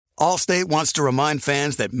Allstate wants to remind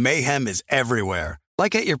fans that mayhem is everywhere,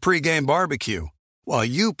 like at your pregame barbecue. While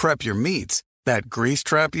you prep your meats, that grease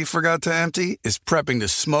trap you forgot to empty is prepping to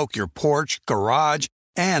smoke your porch, garage,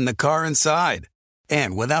 and the car inside.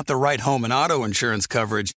 And without the right home and auto insurance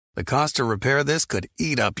coverage, the cost to repair this could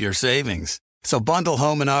eat up your savings. So bundle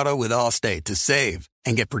home and auto with Allstate to save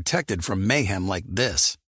and get protected from mayhem like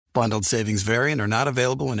this. Bundled savings vary and are not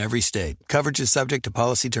available in every state. Coverage is subject to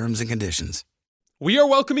policy terms and conditions. We are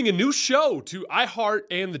welcoming a new show to iHeart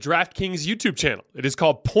and the DraftKings YouTube channel. It is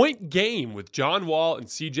called Point Game with John Wall and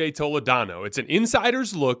CJ Toledano. It's an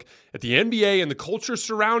insider's look at the NBA and the culture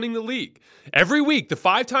surrounding the league. Every week, the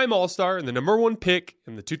five-time All-Star and the number one pick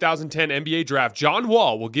in the 2010 NBA draft, John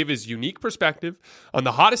Wall, will give his unique perspective on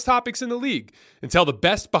the hottest topics in the league and tell the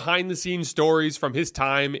best behind-the-scenes stories from his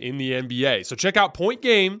time in the NBA. So check out Point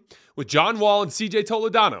Game with John Wall and CJ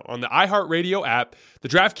Toledano on the iHeartRadio app, the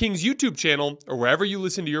DraftKings YouTube channel, or wherever you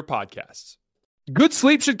listen to your podcasts. Good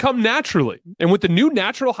sleep should come naturally, and with the new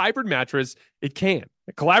Natural Hybrid mattress, it can.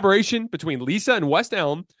 A collaboration between Lisa and West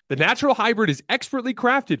Elm, the Natural Hybrid is expertly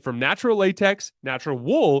crafted from natural latex, natural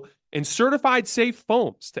wool, and certified safe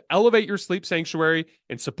foams to elevate your sleep sanctuary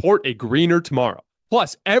and support a greener tomorrow.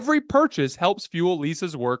 Plus, every purchase helps fuel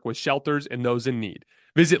Lisa's work with shelters and those in need.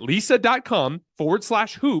 Visit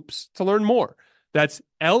lisa.com/hoops to learn more. That's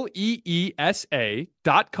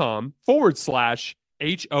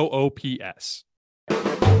LEESA.com/HOOPS.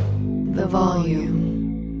 The volume.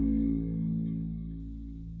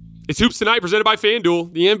 It's Hoops Tonight, presented by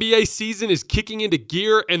FanDuel. The NBA season is kicking into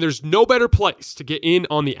gear, and there's no better place to get in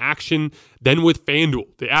on the action than with FanDuel.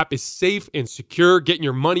 The app is safe and secure. Getting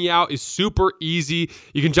your money out is super easy.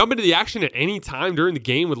 You can jump into the action at any time during the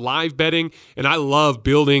game with live betting, and I love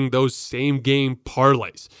building those same-game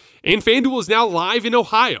parlays. And FanDuel is now live in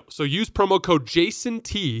Ohio, so use promo code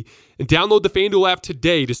JASONT and download the FanDuel app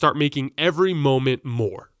today to start making every moment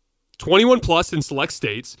more. 21 plus in select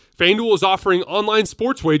states. FanDuel is offering online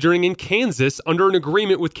sports wagering in Kansas under an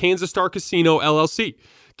agreement with Kansas Star Casino, LLC.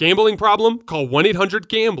 Gambling problem? Call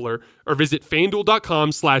 1-800-GAMBLER or visit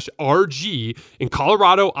FanDuel.com/RG in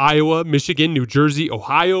Colorado, Iowa, Michigan, New Jersey,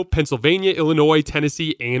 Ohio, Pennsylvania, Illinois,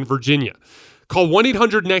 Tennessee, and Virginia. Call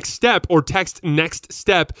 1-800-NEXT-STEP or text NEXT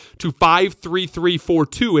STEP to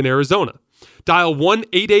 53342 in Arizona. Dial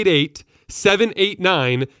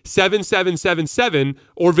 1-888-789-7777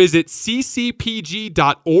 or visit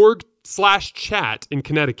ccpg.org/chat in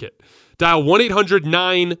Connecticut. Dial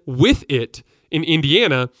 1-800-9-WITH-IT in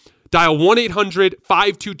Indiana. Dial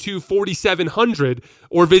 1-800-522-4700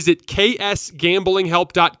 or visit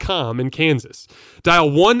ksgamblinghelp.com in Kansas. Dial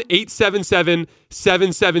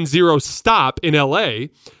 1-877-770-STOP in LA.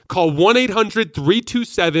 Call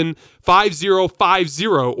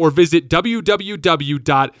 1-800-327-5050 or visit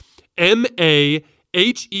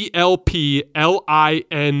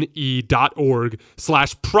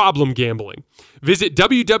www.mahelpline.org/problem gambling. Visit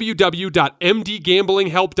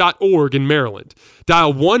www.mdgamblinghelp.org in Maryland.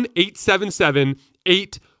 Dial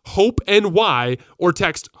 1-877-8-HOPE-NY or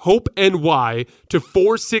text HOPE-NY to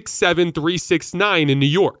 467-369 in New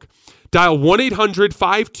York. Dial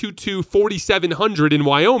 1-800-522-4700 in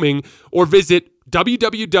Wyoming or visit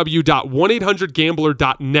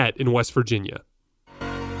www.1800gambler.net in West Virginia.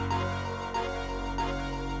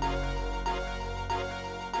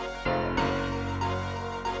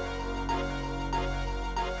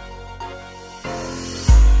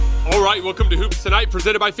 All right, welcome to Hoops Tonight,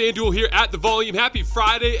 presented by FanDuel here at The Volume. Happy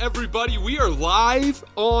Friday, everybody. We are live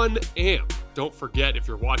on AMP. Don't forget, if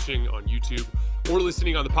you're watching on YouTube or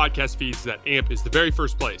listening on the podcast feeds, that AMP is the very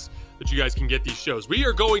first place that you guys can get these shows. We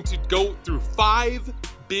are going to go through 5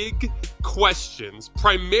 big questions,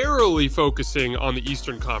 primarily focusing on the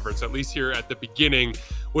Eastern Conference, at least here at the beginning,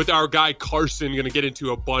 with our guy Carson. Going to get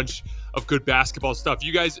into a bunch of good basketball stuff.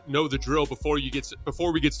 You guys know the drill. Before we get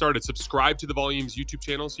started, subscribe to the Volume's YouTube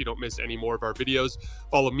channel so you don't miss any more of our videos.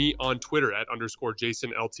 Follow me on Twitter at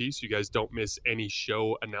 _JasonLT so you guys don't miss any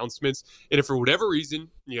show announcements. And if for whatever reason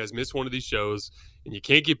you guys miss one of these shows and you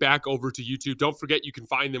can't get back over to YouTube, don't forget you can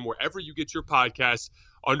find them wherever you get your podcasts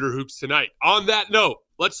under Hoops Tonight. On that note,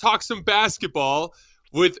 let's talk some basketball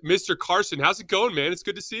with Mr. Carson. How's it going, man? It's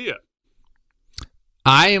good to see you.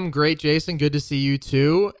 I am great, Jason. Good to see you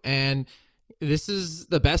too. And this is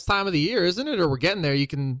the best time of the year, isn't it? Or we're getting there. You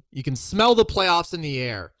can smell the playoffs in the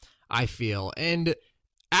air, I feel. And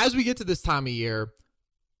as we get to this time of year,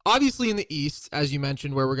 obviously in the East, as you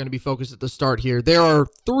mentioned, where we're going to be focused at the start here, there are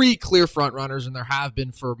 3 clear front runners, and there have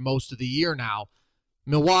been for most of the year now.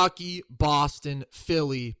 Milwaukee, Boston,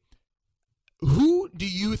 Philly. Who do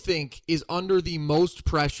you think is under the most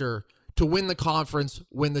pressure to win the conference,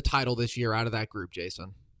 win the title this year out of that group,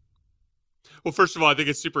 Jason? Well, first of all, I think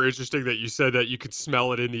it's super interesting that you said that you could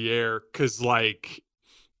smell it in the air because, like,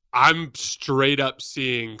 I'm straight up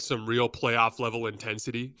seeing some real playoff level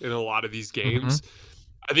intensity in a lot of these games.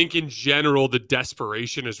 I think in general, the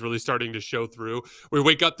desperation is really starting to show through. We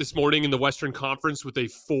wake up this morning in the Western Conference with a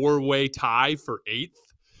 4-way tie for 8th.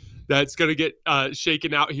 That's going to get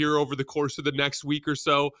shaken out here over the course of the next week or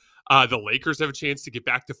so. The Lakers have a chance to get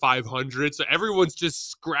back to 500. So everyone's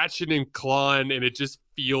just scratching and clawing, and it just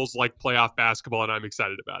feels like playoff basketball, and I'm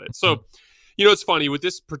excited about it. So, it's funny. With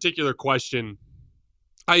this particular question,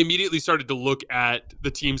 I immediately started to look at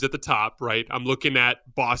the teams at the top, right? I'm looking at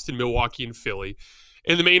Boston, Milwaukee, and Philly.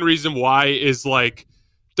 And the main reason why is, like,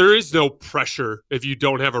 there is no pressure if you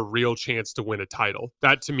don't have a real chance to win a title.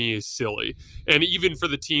 That to me is silly. And even for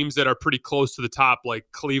the teams that are pretty close to the top, like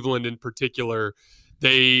Cleveland in particular,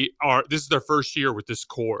 this is their first year with this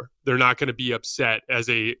core. They're not going to be upset as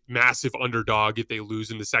a massive underdog if they lose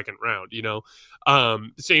in the second round,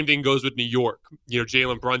 The same thing goes with New York.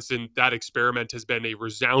 Jalen Brunson, that experiment has been a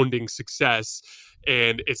resounding success,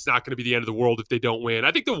 and it's not going to be the end of the world if they don't win.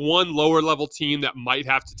 I think the one lower level team that might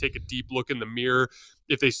have to take a deep look in the mirror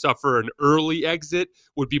if they suffer an early exit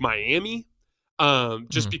would be Miami.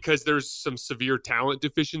 Just because there's some severe talent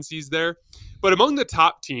deficiencies there. But among the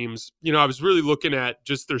top teams, I was really looking at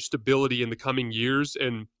just their stability in the coming years,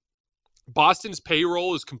 and Boston's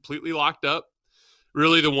payroll is completely locked up.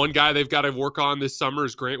 Really, the one guy they've got to work on this summer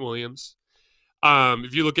is Grant Williams.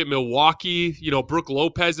 If you look at Milwaukee, Brook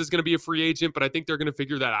Lopez is going to be a free agent, but I think they're going to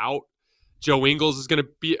figure that out. Joe Ingles is going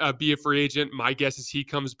to be a free agent. My guess is he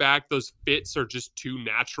comes back. Those fits are just too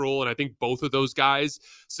natural, and I think both of those guys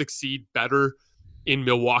succeed better in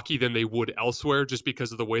Milwaukee than they would elsewhere just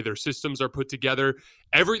because of the way their systems are put together.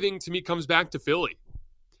 Everything to me comes back to Philly.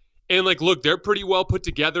 And look, they're pretty well put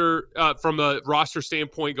together from a roster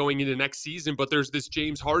standpoint going into next season, but there's this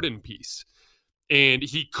James Harden piece. And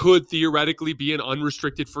he could theoretically be an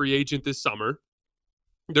unrestricted free agent this summer.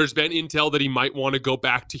 There's been intel that he might want to go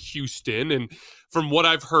back to Houston. And from what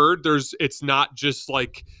I've heard, it's not just a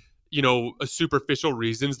superficial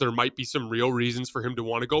reasons. There might be some real reasons for him to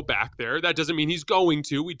want to go back there. That doesn't mean he's going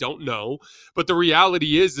to. We don't know. But the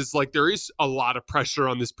reality is there is a lot of pressure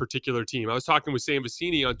on this particular team. I was talking with Sam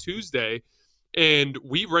Vecini on Tuesday, and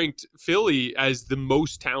we ranked Philly as the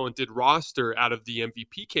most talented roster out of the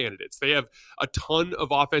MVP candidates. They have a ton of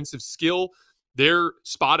offensive skill. Their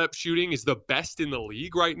spot-up shooting is the best in the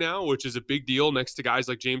league right now, which is a big deal next to guys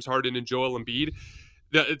like James Harden and Joel Embiid.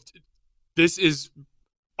 This is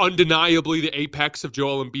undeniably the apex of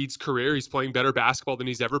Joel Embiid's career. He's playing better basketball than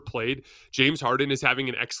he's ever played. James Harden is having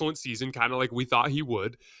an excellent season, kind of like we thought he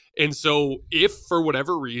would. And so if for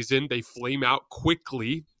whatever reason they flame out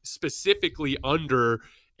quickly, specifically under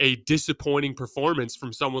a disappointing performance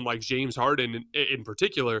from someone like James Harden in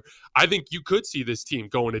particular, I think you could see this team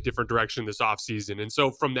go in a different direction this offseason. And so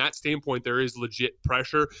from that standpoint, there is legit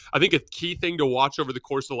pressure. I think a key thing to watch over the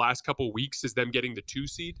course of the last couple of weeks is them getting the 2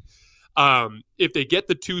 seed. If they get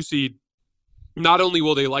the 2 seed, not only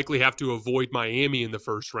will they likely have to avoid Miami in the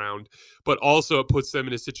first round, but also it puts them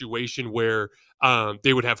in a situation where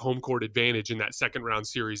they would have home court advantage in that second round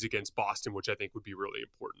series against Boston, which I think would be really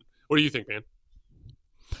important. What do you think, man?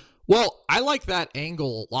 Well, I like that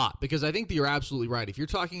angle a lot because I think that you're absolutely right. If you're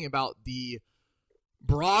talking about the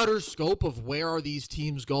broader scope of where are these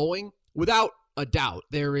teams going, without a doubt,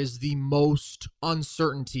 there is the most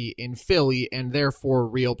uncertainty in Philly and therefore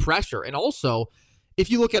real pressure. And also, if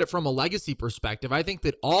you look at it from a legacy perspective, I think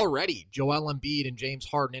that already Joel Embiid and James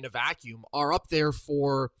Harden in a vacuum are up there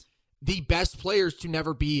for the best players to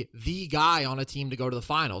never be the guy on a team to go to the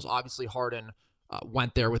finals. Obviously, Harden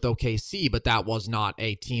went there with OKC, but that was not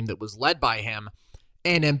a team that was led by him.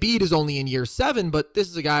 And Embiid is only in year 7, but this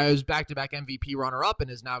is a guy who's back-to-back MVP runner-up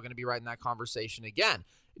and is now going to be right in that conversation again.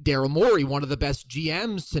 Daryl Morey, one of the best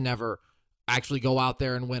GMs to never actually go out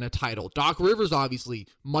there and win a title. Doc Rivers, obviously,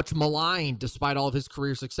 much maligned despite all of his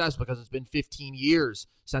career success because it's been 15 years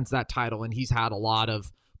since that title, and he's had a lot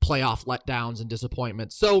of playoff letdowns and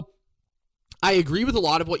disappointments. So I agree with a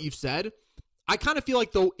lot of what you've said. I kind of feel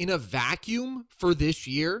like, though, in a vacuum for this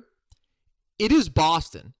year, it is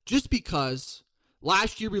Boston, just because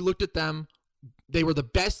last year we looked at them. They were the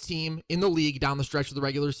best team in the league down the stretch of the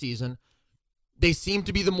regular season. They seemed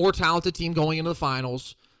to be the more talented team going into the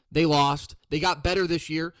finals. They lost. They got better this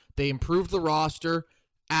year. They improved the roster,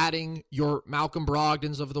 adding your Malcolm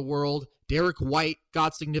Brogdons of the world. Derek White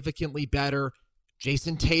got significantly better.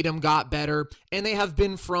 Jason Tatum got better. And they have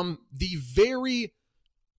been, from the very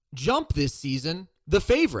jump this season, the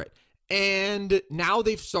favorite. And now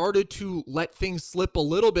they've started to let things slip a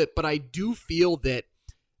little bit, but I do feel that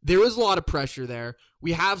there is a lot of pressure there.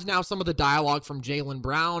 We have now some of the dialogue from Jaylen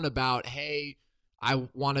Brown about, hey, I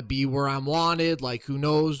want to be where I'm wanted. Like, who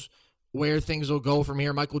knows where things will go from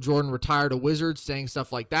here. Michael Jordan retired a Wizard, saying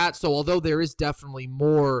stuff like that. So although there is definitely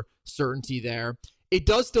more certainty there, it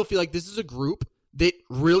does still feel like this is a group that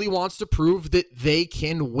really wants to prove that they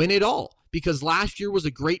can win it all. Because last year was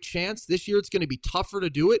a great chance. This year it's going to be tougher to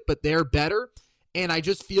do it, but they're better. And I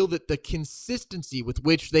just feel that the consistency with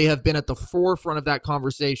which they have been at the forefront of that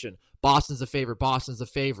conversation, Boston's a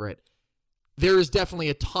favorite, there is definitely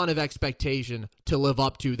a ton of expectation to live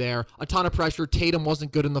up to there. A ton of pressure. Tatum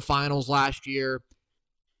wasn't good in the finals last year.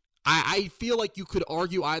 I feel like you could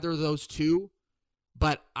argue either of those two,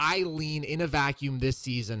 but I lean in a vacuum this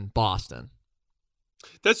season, Boston.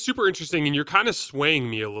 That's super interesting, and you're kind of swaying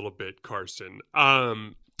me a little bit, Carson.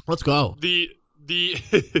 Let's go. The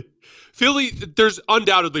Philly, there's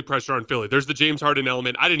undoubtedly pressure on Philly. There's the James Harden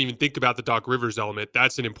element. I didn't even think about the Doc Rivers element.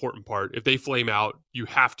 That's an important part. If they flame out, you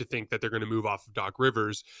have to think that they're going to move off of Doc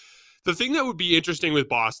Rivers. The thing that would be interesting with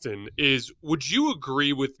Boston is, would you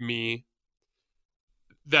agree with me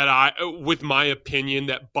that with my opinion,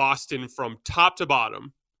 that Boston from top to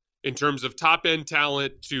bottom, in terms of top-end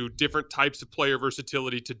talent to different types of player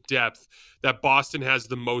versatility to depth, that Boston has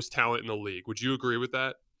the most talent in the league? Would you agree with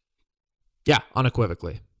that? Yeah,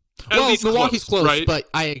 unequivocally. Well, Milwaukee's close, right? But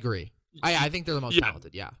I agree. I think they're the most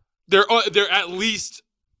talented, yeah. They're at least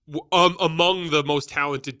among the most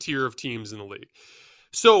talented tier of teams in the league.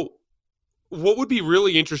 So what would be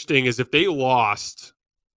really interesting is if they lost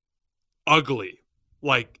ugly,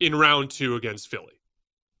 like in round 2 against Philly.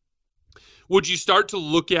 Would you start to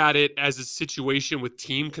look at it as a situation with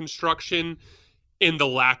team construction and the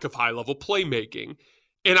lack of high-level playmaking?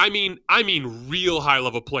 And I mean real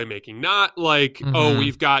high-level playmaking, not like,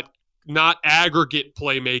 we've got not aggregate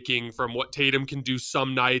playmaking from what Tatum can do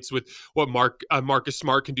some nights, with what Marcus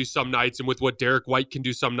Smart can do some nights, and with what Derek White can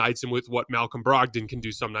do some nights, and with what Malcolm Brogdon can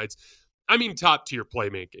do some nights. I mean top-tier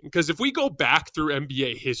playmaking. Because if we go back through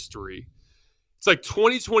NBA history, it's like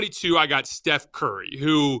 2022, I got Steph Curry,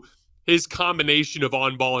 who his combination of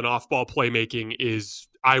on-ball and off-ball playmaking is,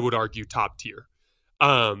 I would argue, top tier.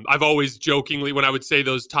 I've always jokingly, when I would say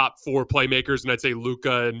those top 4 playmakers, and I'd say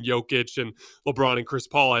Luka and Jokic and LeBron and Chris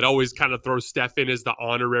Paul, I'd always kind of throw Steph in as the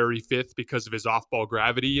honorary 5th because of his off-ball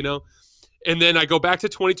gravity, you know? And then I go back to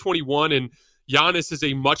 2021, and Giannis is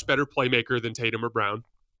a much better playmaker than Tatum or Brown.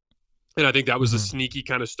 And I think that was a sneaky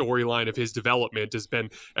kind of storyline of his development, has been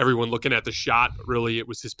everyone looking at the shot, but really it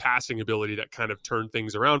was his passing ability that kind of turned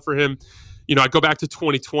things around for him. You know, I go back to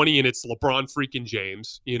 2020 and it's LeBron freaking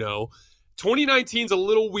James, you know. 2019 is a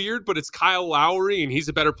little weird, but it's Kyle Lowry, and he's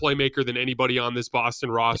a better playmaker than anybody on this Boston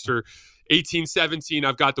roster. 18-17,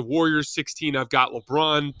 I've got the Warriors. 16, I've got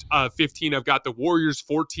LeBron. 15, I've got the Warriors.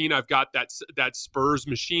 14, I've got that Spurs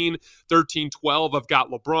machine. 13-12, I've got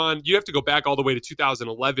LeBron. You have to go back all the way to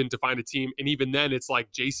 2011 to find a team, and even then, it's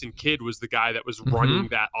like Jason Kidd was the guy that was running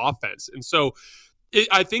that offense. And so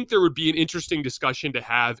I think there would be an interesting discussion to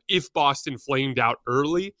have if Boston flamed out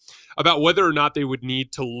early about whether or not they would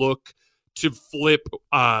need to look to flip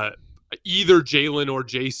either Jaylen or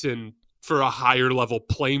Jason for a higher level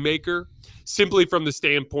playmaker, simply from the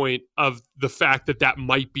standpoint of the fact that that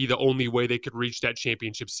might be the only way they could reach that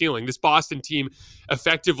championship ceiling. This Boston team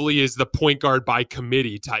effectively is the point guard by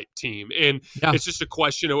committee type team. And it's just a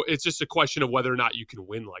question of whether or not you can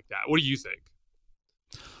win like that. What do you think?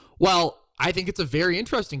 Well, I think it's a very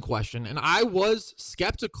interesting question. And I was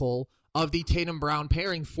skeptical of the Tatum Brown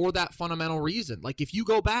pairing for that fundamental reason. Like, if you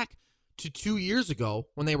go back to 2 years ago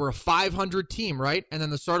when they were a 500 team, right? And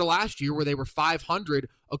then the start of last year where they were 500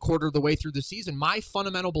 a quarter of the way through the season, my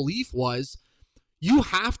fundamental belief was you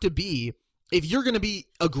have to be, if you're going to be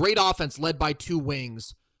a great offense led by 2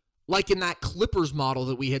 wings, like in that Clippers model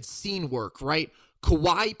that we had seen work, right?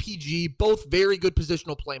 Kawhi, PG, both very good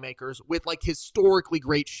positional playmakers with like historically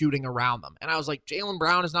great shooting around them. And I was like, Jaylen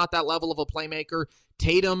Brown is not that level of a playmaker.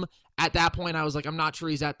 Tatum, at that point, I was like, I'm not sure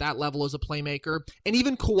he's at that level as a playmaker. And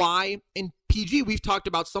even Kawhi and PG, we've talked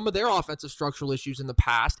about some of their offensive structural issues in the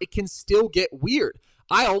past. It can still get weird.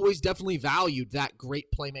 I always definitely valued that great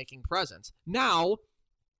playmaking presence. Now,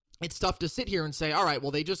 it's tough to sit here and say, all right,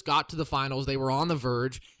 well, they just got to the finals. They were on the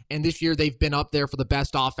verge. And this year they've been up there for the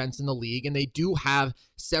best offense in the league. And they do have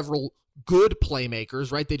several good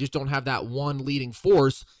playmakers, right? They just don't have that one leading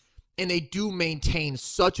force. And they do maintain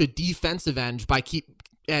such a defensive edge by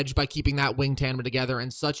keeping that wing tandem together,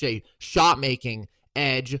 and such a shot-making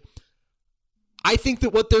edge. I think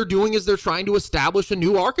that what they're doing is they're trying to establish a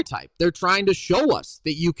new archetype. They're trying to show us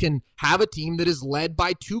that you can have a team that is led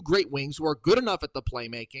by 2 great wings who are good enough at the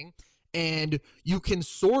playmaking and you can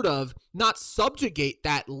sort of not subjugate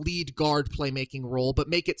that lead guard playmaking role, but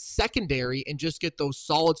make it secondary and just get those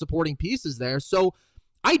solid supporting pieces there. So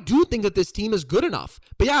I do think that this team is good enough.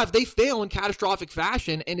 But yeah, if they fail in catastrophic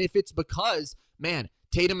fashion, and if it's because, man,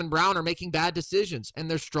 Tatum and Brown are making bad decisions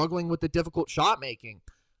and they're struggling with the difficult shot making,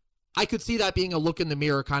 I could see that being a look in the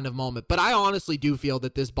mirror kind of moment. But I honestly do feel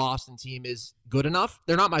that this Boston team is good enough.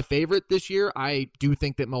 They're not my favorite this year. I do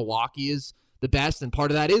think that Milwaukee is the best, and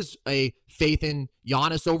part of that is a faith in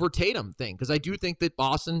Giannis over Tatum thing, because I do think that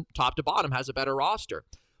Boston, top to bottom, has a better roster.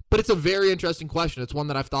 But it's a very interesting question. It's one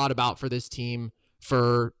that I've thought about for this team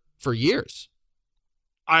for years.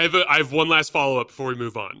 I have one last follow-up before we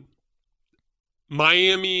move on.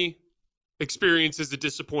 Miami experiences a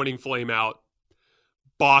disappointing flame out.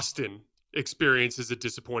 Boston experiences a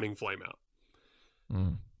disappointing flame out.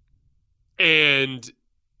 And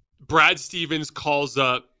Brad Stevens calls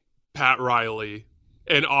up Pat Riley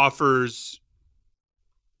and offers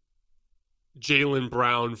Jaylen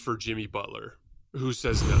Brown for Jimmy Butler. Who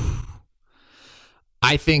says no?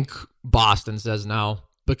 I think Boston says no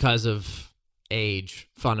because of age,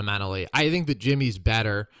 fundamentally. I think that Jimmy's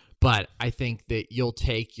better, but I think that you'll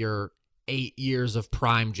take your 8 years of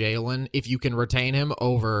prime Jaylen if you can retain him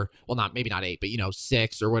over, well, maybe not 8, but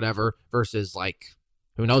 6 or whatever, versus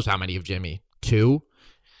who knows how many of Jimmy? 2?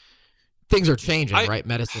 Things are changing, right?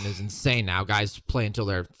 Medicine is insane now. Guys play until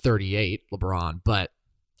they're 38, LeBron. But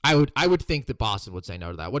I would think that Boston would say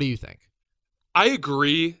no to that. What do you think? I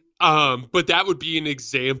agree. But that would be an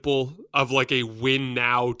example of a win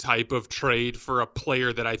now type of trade for a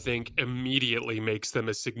player that I think immediately makes them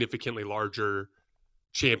a significantly larger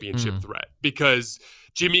championship threat, because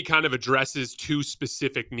Jimmy kind of addresses two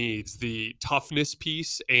specific needs: the toughness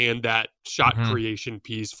piece and that shot creation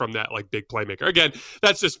piece from that big playmaker. Again,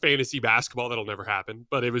 that's just fantasy basketball. That'll never happen,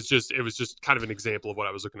 but it was just kind of an example of what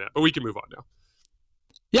I was looking at. But we can move on now.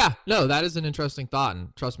 Yeah, no, that is an interesting thought,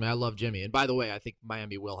 and trust me, I love Jimmy. And by the way, I think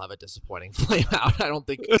Miami will have a disappointing flame out. I don't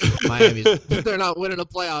think they're not winning a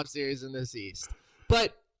playoff series in this East.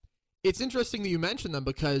 But it's interesting that you mentioned them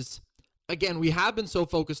because, again, we have been so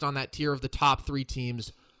focused on that tier of the top 3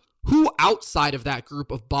 teams. Who outside of that group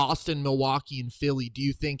of Boston, Milwaukee, and Philly do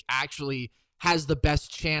you think actually has the best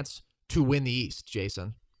chance to win the East,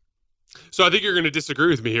 Jason? So I think you're going to disagree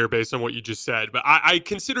with me here based on what you just said, but I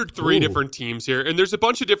considered 3 different teams here, and there's a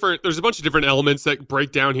bunch of different elements that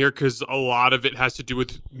break down here because a lot of it has to do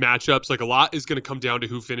with matchups. A lot is going to come down to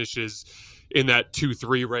who finishes in that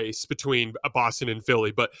 2-3 race between Boston and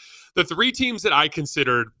Philly. But the 3 teams that I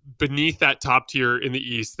considered beneath that top tier in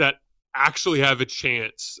the East that actually have a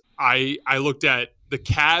chance, I looked at the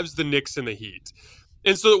Cavs, the Knicks, and the Heat.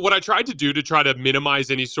 And so what I tried to do to try to minimize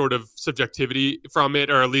any sort of subjectivity from it,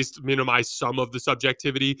 or at least minimize some of the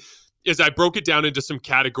subjectivity, is I broke it down into some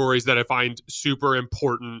categories that I find super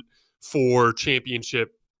important for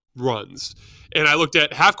championship runs. And I looked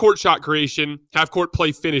at half-court shot creation, half-court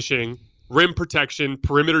play finishing, rim protection,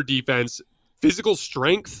 perimeter defense, physical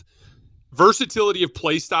strength, versatility of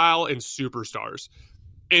play style, and superstars.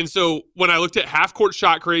 And so when I looked at half-court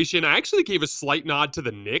shot creation, I actually gave a slight nod to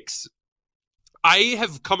the Knicks. I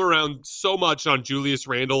have come around so much on Julius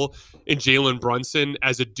Randle and Jalen Brunson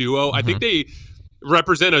as a duo. I think they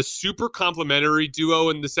represent a super complementary duo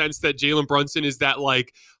in the sense that Jalen Brunson is that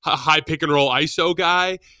high pick and roll ISO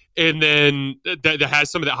guy, and then that has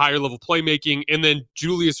some of that higher level playmaking. And then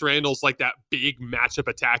Julius Randle's that big matchup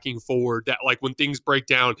attacking forward that when things break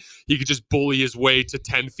down, he could just bully his way to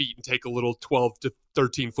 10 feet and take a little 12 to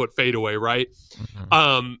 13 foot fadeaway, right?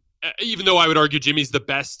 Even though I would argue Jimmy's the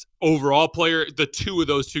best overall player, the two of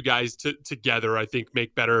those two guys together, I think,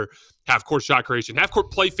 make better half-court shot creation.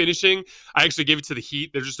 Half-court play finishing, I actually gave it to the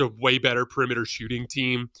Heat. They're just a way better perimeter shooting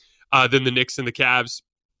team than the Knicks and the Cavs.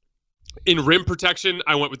 In rim protection,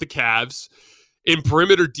 I went with the Cavs. In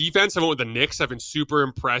perimeter defense, I went with the Knicks. I've been super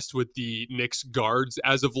impressed with the Knicks guards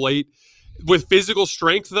as of late. With physical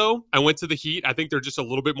strength, though, I went to the Heat. I think they're just a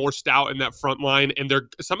little bit more stout in that front line. And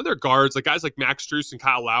some of their guards, guys like Max Strus and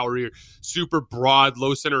Kyle Lowry, are super broad,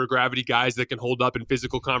 low center of gravity guys that can hold up in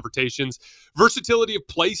physical confrontations. Versatility of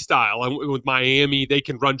play style. With Miami, they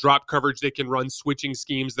can run drop coverage. They can run switching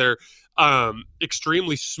schemes. They're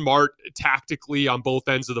extremely smart tactically on both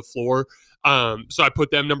ends of the floor. So I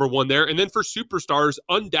put them number 1 there. And then for superstars,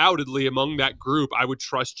 undoubtedly among that group, I would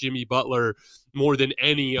trust Jimmy Butler more than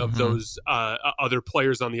any of those other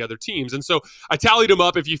players on the other teams. And so I tallied them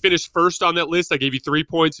up. If you finished first on that list, I gave you 3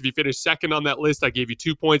 points. If you finished second on that list, I gave you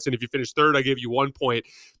 2 points. And if you finished third, I gave you 1 point.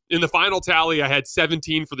 In the final tally, I had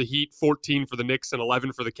 17 for the Heat, 14 for the Knicks, and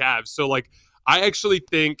 11 for the Cavs. So I actually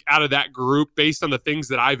think out of that group, based on the things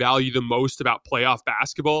that I value the most about playoff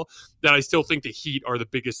basketball, that I still think the Heat are the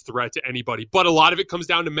biggest threat to anybody. But a lot of it comes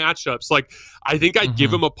down to matchups. Like, I think I'd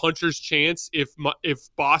give them a puncher's chance if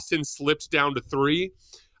Boston slipped down to 3.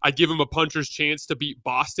 I'd give them a puncher's chance to beat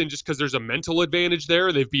Boston just because there's a mental advantage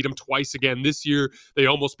there. They've beat them twice again this year. They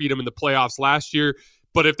almost beat them in the playoffs last year.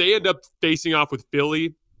 But if they end up facing off with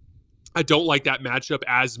Philly, I don't like that matchup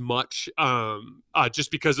as much,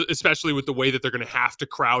 just because, especially with the way that they're going to have to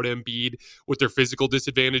crowd Embiid with their physical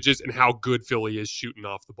disadvantages and how good Philly is shooting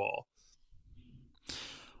off the ball.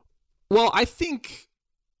 Well, I think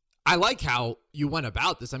I like how you went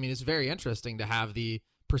about this. I mean, it's very interesting to have the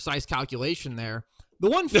precise calculation there. The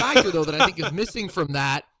one factor, though, that I think is missing from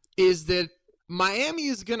that is that Miami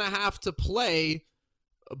is going to have to play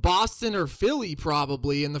Boston or Philly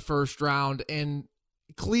probably in the first round, and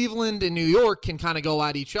Cleveland and New York can kind of go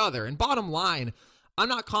at each other. And bottom line, I'm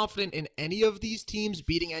not confident in any of these teams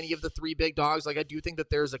beating any of the 3 big dogs. Like, I do think that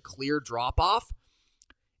there's a clear drop-off.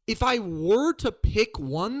 If I were to pick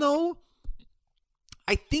one, though,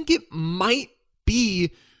 I think it might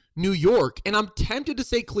be New York. And I'm tempted to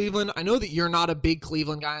say Cleveland. I know that you're not a big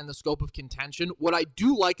Cleveland guy in the scope of contention. What I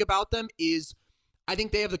do like about them is I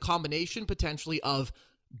think they have the combination potentially of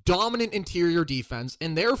dominant interior defense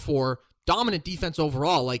and therefore dominant defense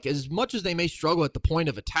overall. Like, as much as they may struggle at the point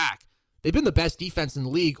of attack, they've been the best defense in the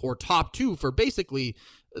league or top 2 for basically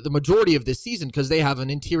the majority of this season because they have an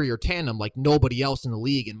interior tandem like nobody else in the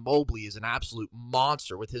league, and Mobley is an absolute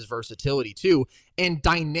monster with his versatility too, and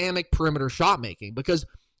dynamic perimeter shot making. Because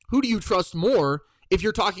who do you trust more if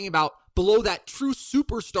you're talking about below that true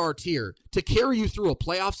superstar tier to carry you through a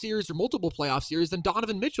playoff series or multiple playoff series than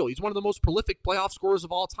Donovan Mitchell? He's one of the most prolific playoff scorers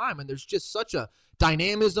of all time, and there's just such a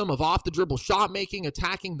dynamism of off-the-dribble shot making,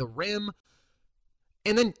 attacking the rim.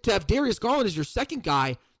 And then to have Darius Garland as your second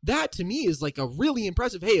guy, that to me is like a really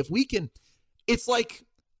impressive, hey, if we can, it's like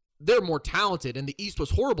they're more talented and the East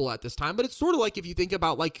was horrible at this time, but it's sort of like if you think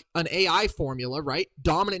about like an AI formula, right?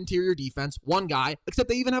 Dominant interior defense, one guy, except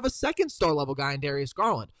they even have a second star level guy in Darius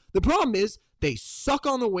Garland. The problem is they suck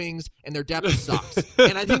on the wings and their depth sucks.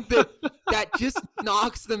 And I think that just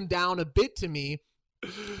knocks them down a bit to me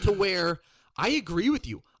to where I agree with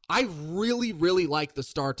you. I really, really like the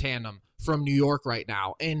star tandem from New York right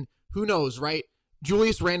now. And who knows, right?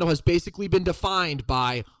 Julius Randle has basically been defined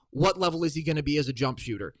by what level is he going to be as a jump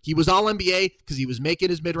shooter. He was all NBA because he was making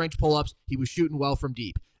his mid-range pull-ups. He was shooting well from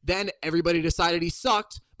deep. Then everybody decided he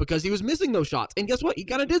sucked because he was missing those shots. And guess what? He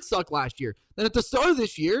kind of did suck last year. Then at the start of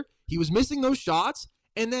this year, he was missing those shots.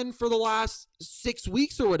 And then for the last 6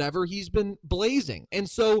 weeks or whatever, he's been blazing. And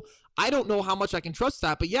so I don't know how much I can trust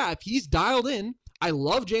that. But yeah, if he's dialed in, I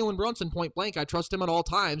love Jalen Brunson point blank. I trust him at all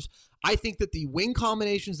times. I think that the wing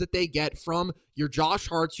combinations that they get from your Josh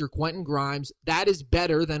Harts, your Quentin Grimes, that is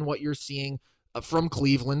better than what you're seeing from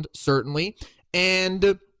Cleveland, certainly.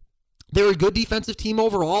 And they're a good defensive team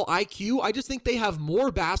overall. IQ, I just think they have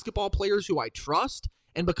more basketball players who I trust.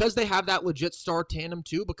 And because they have that legit star tandem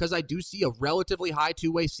too, because I do see a relatively high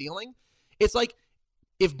two-way ceiling, it's like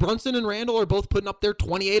if Brunson and Randall are both putting up their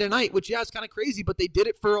 28 a night, which, yeah, it's kind of crazy, but they did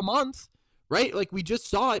it for a month, right? Like we just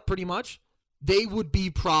saw it pretty much. They would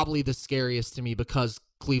be probably the scariest to me because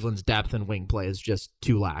Cleveland's depth and wing play is just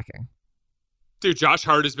too lacking. Dude, Josh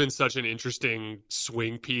Hart has been such an interesting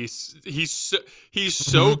swing piece. He's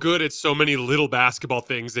so good at so many little basketball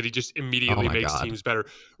things that he just immediately makes teams better.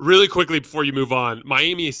 Really quickly before you move on,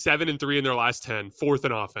 Miami is 7-3 in their last 10, fourth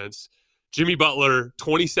in offense. Jimmy Butler,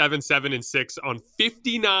 27-7-6 on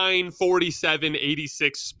 59, 47,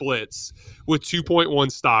 86 splits with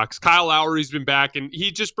 2.1 stocks. Kyle Lowry's been back, and he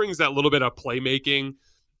just brings that little bit of playmaking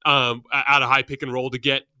out of high pick and roll to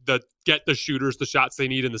get the shooters the shots they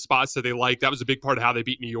need in the spots that they like. That was a big part of how they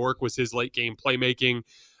beat New York, was his late game playmaking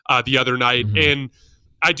the other night. And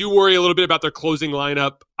I do worry a little bit about their closing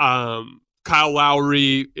lineup. Kyle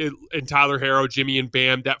Lowry and Tyler Herro, Jimmy and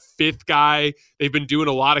Bam, that fifth guy. They've been doing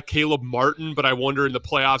a lot of Caleb Martin, but I wonder in the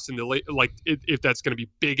playoffs and if that's going to be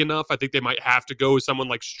big enough. I think they might have to go with someone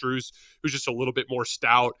like Strus, who's just a little bit more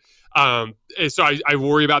stout. And so I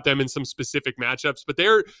worry about them in some specific matchups, but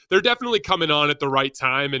they're definitely coming on at the right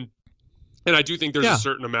time, and I do think there's a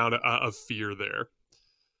certain amount of fear there.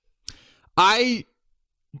 I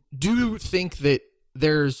do think that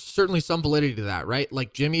there's certainly some validity to that, right?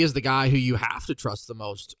 Like Jimmy is the guy who you have to trust the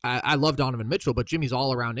most. I love Donovan Mitchell, but Jimmy's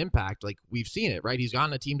all around impact. Like we've seen it, right? He's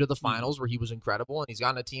gotten a team to the finals where he was incredible, and he's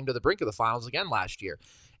gotten a team to the brink of the finals again last year.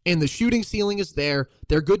 And the shooting ceiling is there.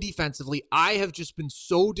 They're good defensively. I have just been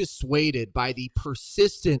so dissuaded by the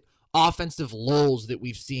persistent offensive lulls that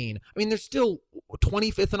we've seen. I mean, they're still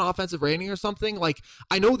 25th in offensive rating or something. Like,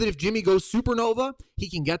 I know that if Jimmy goes supernova, he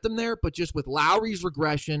can get them there, but just with Lowry's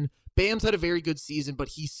regression, Bam's had a very good season, but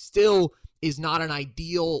he still is not an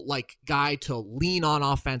ideal like guy to lean on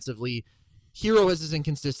offensively. Hero has his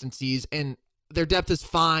inconsistencies, and their depth is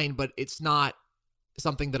fine, but it's not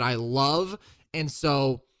something that I love. And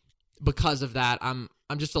so because of that, I'm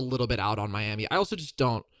just a little bit out on Miami. I also just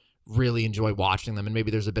don't really enjoy watching them, and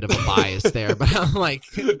maybe there's a bit of a bias there, but I'm like,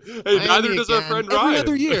 hey, neither does our friend Ryan. Every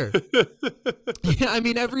other year. Yeah, I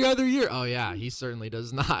mean, every other year. Oh, yeah, he certainly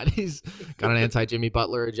does not. He's got an anti-Jimmy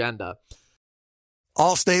Butler agenda.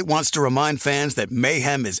 Allstate wants to remind fans that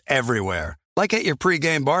mayhem is everywhere, like at your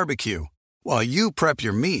pregame barbecue. While you prep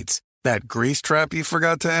your meats, that grease trap you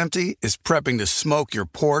forgot to empty is prepping to smoke your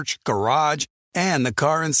porch, garage, and the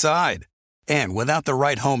car inside. And without the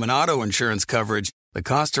right home and auto insurance coverage, the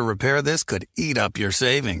cost to repair this could eat up your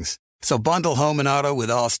savings. So bundle home and auto with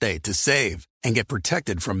Allstate to save and get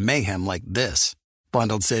protected from mayhem like this.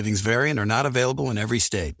 Bundled savings vary and are not available in every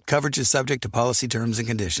state. Coverage is subject to policy terms and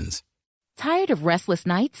conditions. Tired of restless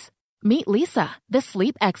nights? Meet Lisa, the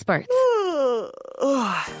sleep experts.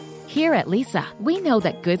 Here at Lisa, we know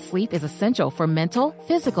that good sleep is essential for mental,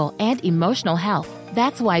 physical, and emotional health.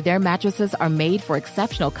 That's why their mattresses are made for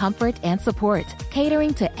exceptional comfort and support,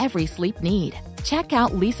 catering to every sleep need. Check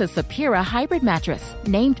out Lisa's Sapira Hybrid Mattress,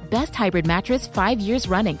 named Best Hybrid Mattress 5 years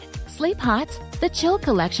running. Sleep hot? The Chill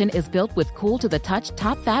Collection is built with cool-to-the-touch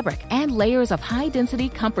top fabric and layers of high-density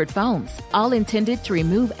comfort foams, all intended to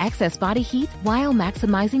remove excess body heat while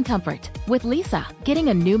maximizing comfort. With Lisa, getting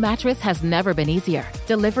a new mattress has never been easier.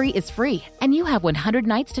 Delivery is free, and you have 100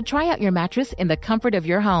 nights to try out your mattress in the comfort of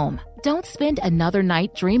your home. Don't spend another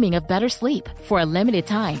night dreaming of better sleep. For a limited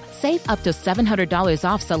time, save up to $700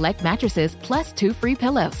 off select mattresses plus 2 free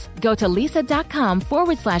pillows. Go to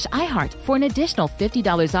lisa.com/iHeart for an additional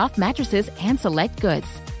 $50 off mattresses and select goods.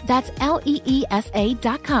 That's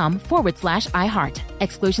LEESA.com/iHeart.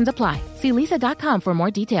 Exclusions apply. See lisa.com for more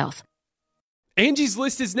details. Angie's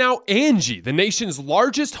List is now Angie, the nation's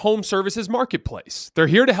largest home services marketplace. They're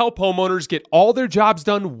here to help homeowners get all their jobs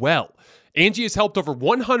done well. Angie has helped over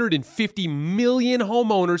 150 million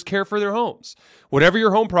homeowners care for their homes. Whatever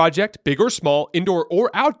your home project, big or small, indoor or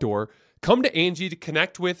outdoor, come to Angie to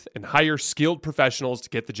connect with and hire skilled professionals to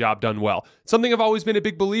get the job done well. Something I've always been a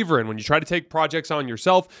big believer in. When you try to take projects on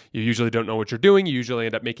yourself, you usually don't know what you're doing. You usually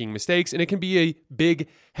end up making mistakes, and it can be a big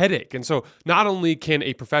headache. And so not only can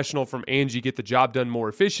a professional from Angie get the job done more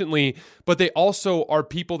efficiently, but they also are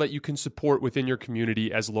people that you can support within your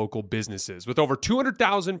community as local businesses. With over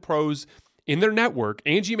 200,000 pros in their network,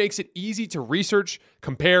 Angie makes it easy to research,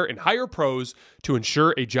 compare, and hire pros to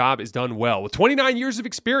ensure a job is done well. With 29 years of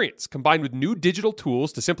experience, combined with new digital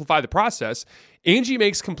tools to simplify the process, Angie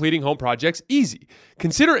makes completing home projects easy.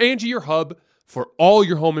 Consider Angie your hub for all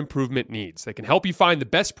your home improvement needs. They can help you find the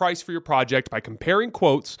best price for your project by comparing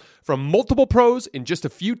quotes from multiple pros in just a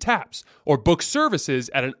few taps, or book services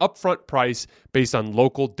at an upfront price based on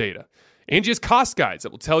local data. Angie has cost guides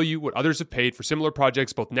that will tell you what others have paid for similar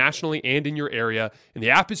projects both nationally and in your area, and the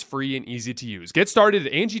app is free and easy to use. Get started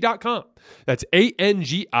at Angie.com. That's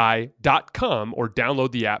ANGI.com, or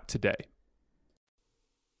download the app today.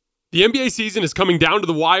 The NBA season is coming down to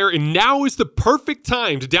the wire, and now is the perfect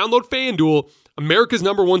time to download FanDuel, America's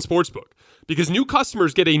 #1 sportsbook, because new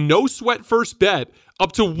customers get a no-sweat first bet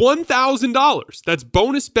up to $1,000. That's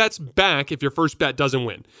bonus bets back if your first bet doesn't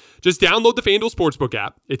win. Just download the FanDuel Sportsbook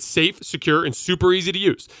app. It's safe, secure, and super easy to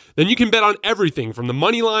use. Then you can bet on everything from the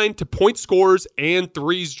money line to point scores and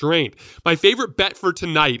threes drained. My favorite bet for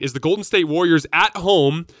tonight is the Golden State Warriors at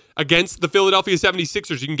home against the Philadelphia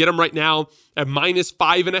 76ers. You can get them right now at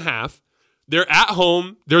 -5.5. They're at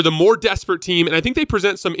home. They're the more desperate team, and I think they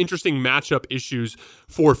present some interesting matchup issues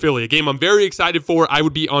for Philly. A game I'm very excited for. I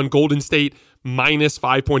would be on Golden State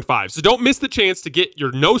 -5.5. So don't miss the chance to get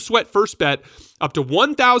your no-sweat first bet up to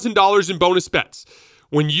 $1,000 in bonus bets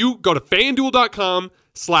when you go to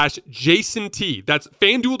FanDuel.com/JasonT. That's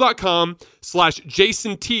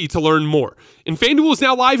FanDuel.com/JasonT to learn more. And FanDuel is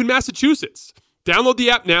now live in Massachusetts. Download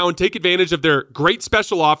the app now and take advantage of their great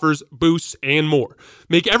special offers, boosts, and more.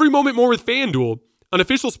 Make every moment more with FanDuel, an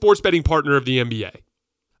official sports betting partner of the NBA.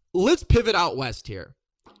 Let's pivot out west here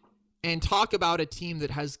and talk about a team that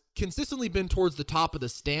has consistently been towards the top of the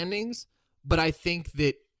standings, but I think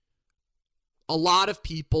that a lot of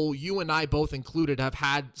people, you and I both included, have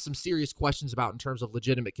had some serious questions about in terms of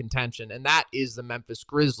legitimate contention, and that is the Memphis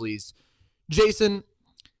Grizzlies. Jason,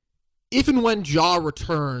 if and when Ja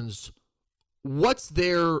returns, what's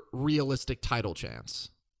their realistic title chance?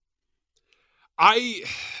 I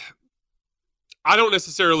I don't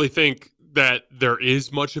necessarily think that there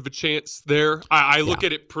is much of a chance there. I look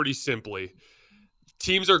at it pretty simply.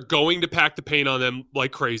 Teams are going to pack the paint on them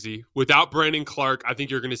like crazy. Without Brandon Clark, I think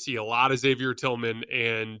you're going to see a lot of Xavier Tillman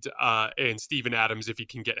and Steven Adams if he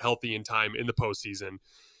can get healthy in time in the postseason.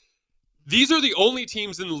 These are the only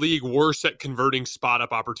teams in the league worse at converting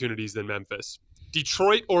spot-up opportunities than Memphis.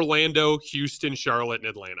 Detroit, Orlando, Houston, Charlotte, and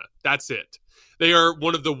Atlanta. That's it. They are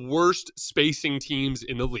one of the worst spacing teams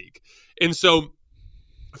in the league. And so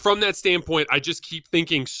from that standpoint, I just keep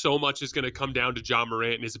thinking so much is going to come down to Ja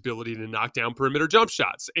Morant and his ability to knock down perimeter jump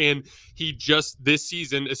shots. And he just this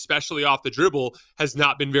season, especially off the dribble, has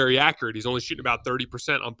not been very accurate. He's only shooting about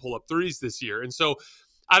 30% on pull-up threes this year. And so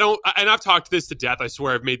I've talked this to death. I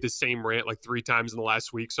swear I've made the same rant like 3 times in the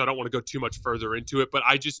last week, so I don't want to go too much further into it, but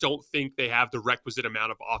I just don't think they have the requisite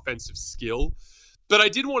amount of offensive skill. But I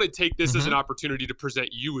did want to take this as an opportunity to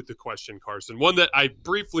present you with the question, Carson, one that I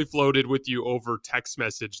briefly floated with you over text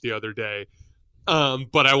message the other day,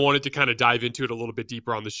 but I wanted to kind of dive into it a little bit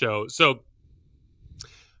deeper on the show. So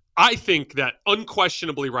I think that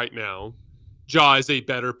unquestionably right now, Ja is a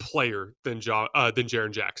better player than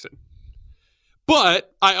Jaren Jackson.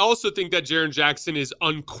 But I also think that Jaren Jackson is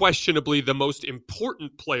unquestionably the most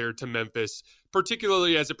important player to Memphis,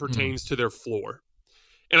 particularly as it pertains to their floor.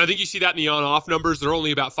 And I think you see that in the on-off numbers. They're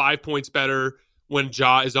only about 5 points better when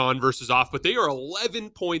Ja is on versus off, but they are 11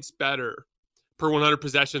 points better per 100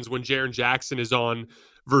 possessions when Jaren Jackson is on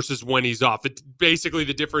versus when he's off. Basically,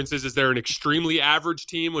 the difference is they're an extremely average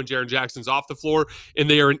team when Jaren Jackson's off the floor, and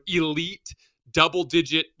they are an elite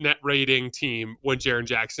double-digit net rating team when Jaren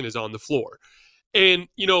Jackson is on the floor. And,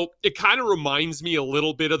 you know, it kind of reminds me a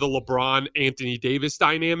little bit of the LeBron-Anthony Davis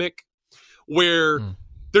dynamic where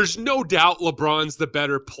there's no doubt LeBron's the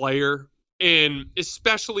better player. And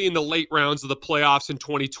especially in the late rounds of the playoffs in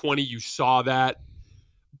 2020, you saw that.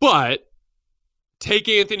 But take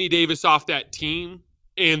Anthony Davis off that team,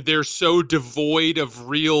 and they're so devoid of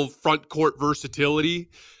real front court versatility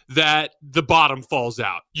that the bottom falls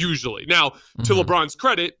out, usually. Now, to LeBron's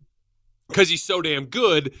credit, because he's so damn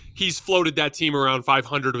good, he's floated that team around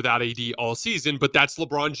 500 without AD all season, but that's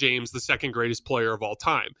LeBron James, the second greatest player of all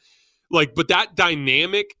time. But that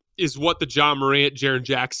dynamic is what the Ja Morant, Jaren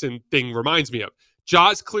Jackson thing reminds me of.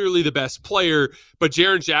 Ja's clearly the best player, but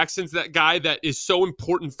Jaren Jackson's that guy that is so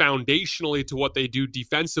important foundationally to what they do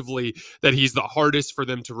defensively that he's the hardest for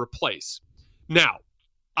them to replace. Now,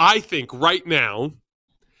 I think right now,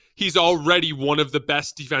 he's already one of the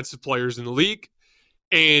best defensive players in the league,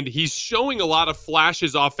 and he's showing a lot of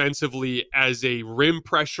flashes offensively as a rim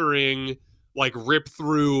pressuring, rip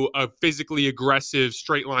through a physically aggressive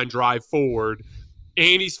straight line drive forward,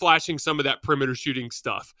 and he's flashing some of that perimeter shooting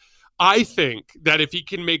stuff. I think that if he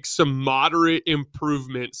can make some moderate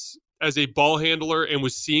improvements as a ball handler and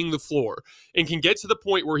was seeing the floor and can get to the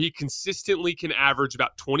point where he consistently can average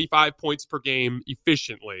about 25 points per game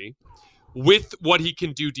efficiently with what he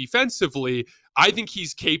can do defensively, I think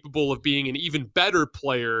he's capable of being an even better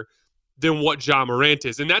player than what Ja Morant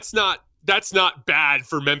is. And that's not bad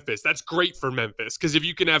for Memphis. That's great for Memphis, because if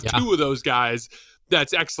you can have two of those guys,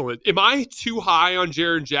 that's excellent. Am I too high on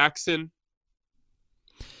Jaren Jackson?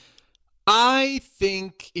 I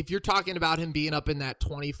think if you're talking about him being up in that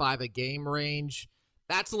 25 a game range,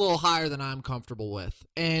 that's a little higher than I'm comfortable with.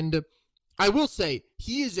 And I will say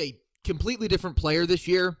he is a completely different player this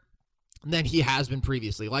year than he has been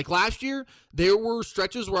previously. Like last year, there were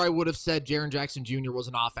stretches where I would have said Jaren Jackson Jr. was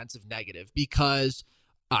an offensive negative because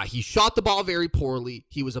he shot the ball very poorly.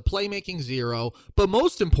 He was a playmaking zero. But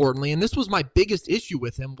most importantly, and this was my biggest issue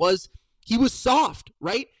with him, was he was soft,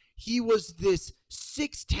 right? He was this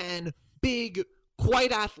 6'10", big,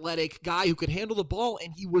 quite athletic guy who could handle the ball,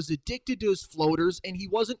 and he was addicted to his floaters, and he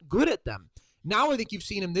wasn't good at them. Now I think you've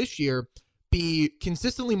seen him this year be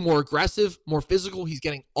consistently more aggressive, more physical. He's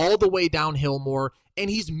getting all the way downhill more, and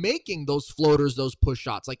he's making those floaters, those push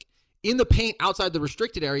shots. Like in the paint outside the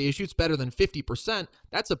restricted area, he shoots better than 50%.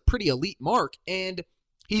 That's a pretty elite mark, and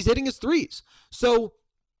he's hitting his threes. So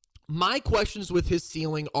my questions with his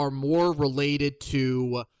ceiling are more related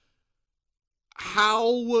to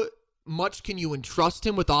how much can you entrust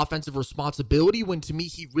him with offensive responsibility when, to me,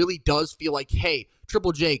 he really does feel like, hey,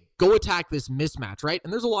 Triple J, go attack this mismatch, right?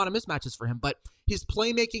 And there's a lot of mismatches for him, but his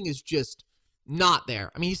playmaking is just not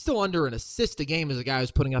there. I mean, he's still under an assist a game as a guy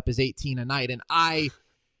who's putting up his 18 a night, and a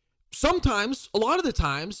lot of the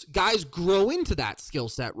times, guys grow into that skill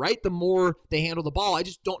set, right? The more they handle the ball. I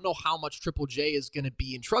just don't know how much Triple J is going to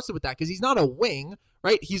be entrusted with that because he's not a wing,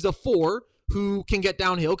 right? He's a 4 who can get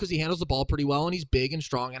downhill because he handles the ball pretty well, and he's big and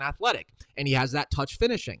strong and athletic, and he has that touch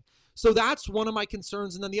finishing. So that's one of my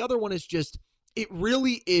concerns. And then the other one is just, it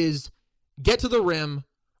really is get to the rim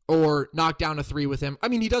or knock down a three with him. I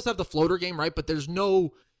mean, he does have the floater game, right? But there's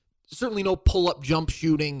certainly no pull-up jump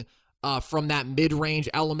shooting from that mid-range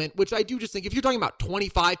element, which I do just think if you're talking about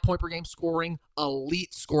 25 point per game scoring,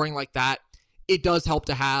 elite scoring like that, it does help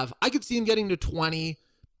to have. I could see him getting to 20,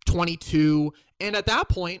 22, and at that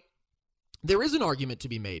point, there is an argument to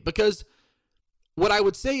be made because what I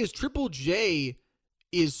would say is Triple J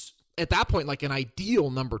is at that point like an ideal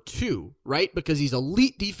number 2, right? Because he's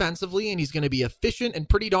elite defensively and he's going to be efficient and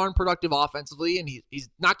pretty darn productive offensively, and he's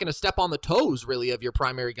not going to step on the toes really of your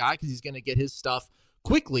primary guy because he's going to get his stuff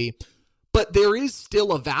quickly. But there is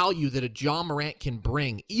still a value that a John Morant can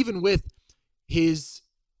bring, even with his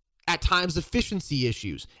at times efficiency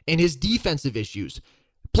issues and his defensive issues.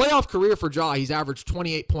 Playoff career for Ja, he's averaged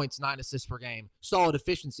 28 points, 9 assists per game, solid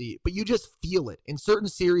efficiency, but you just feel it. In certain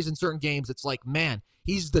series, in certain games, it's like, man,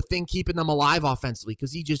 he's the thing keeping them alive offensively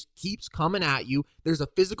because he just keeps coming at you. There's a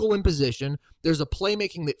physical imposition. There's a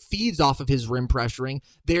playmaking that feeds off of his rim pressuring.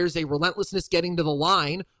 There's a relentlessness getting to the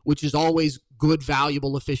line, which is always good,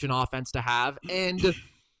 valuable, efficient offense to have. And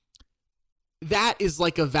that is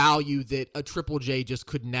like a value that a Triple J just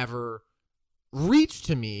could never reach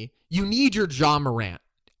to me. You need your Ja Morant,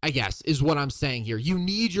 I guess, is what I'm saying here. You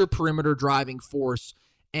need your perimeter driving force,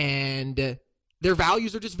 and their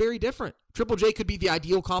values are just very different. Triple J could be the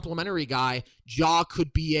ideal complementary guy. Ja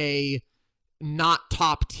could be a not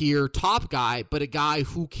top-tier top guy, but a guy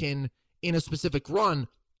who can, in a specific run,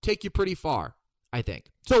 take you pretty far, I think.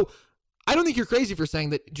 So I don't think you're crazy for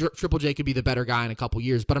saying that Triple J could be the better guy in a couple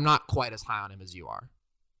years, but I'm not quite as high on him as you are.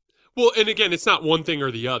 Well, and again, it's not one thing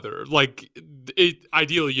or the other. Like,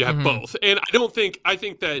 ideally, you have both. And I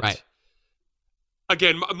think that, right.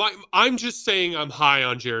 Again, I'm just saying I'm high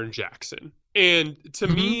on Jaren Jackson. And to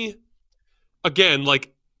me, again,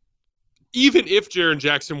 like, even if Jaren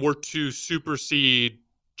Jackson were to supersede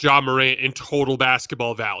Ja Morant in total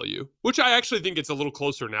basketball value, which I actually think it's a little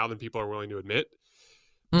closer now than people are willing to admit.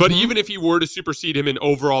 But even if he were to supersede him in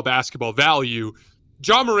overall basketball value,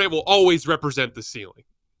 Ja Morant will always represent the ceiling.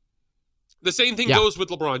 The same thing goes with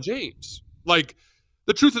LeBron James. Like,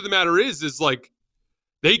 the truth of the matter is like,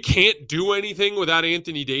 they can't do anything without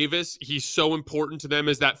Anthony Davis. He's so important to them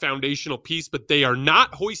as that foundational piece, but they are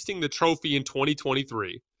not hoisting the trophy in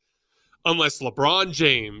 2023 unless LeBron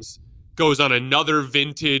James goes on another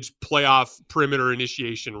vintage playoff perimeter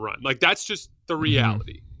initiation run. Like, that's just the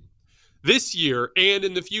reality. This year and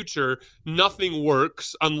in the future, nothing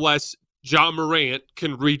works unless Ja Morant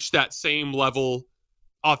can reach that same level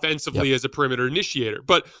offensively as a perimeter initiator.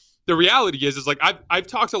 But the reality is like I've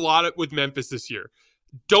talked a lot with Memphis this year.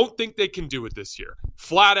 Don't think they can do it this year.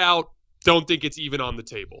 Flat out, don't think it's even on the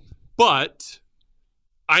table. But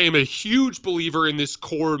I am a huge believer in this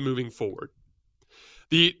core moving forward.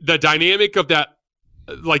 The dynamic of that,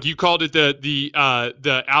 like you called it, the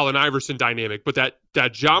Allen Iverson dynamic, but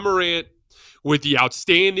that Ja Morant with the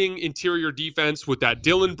outstanding interior defense, with that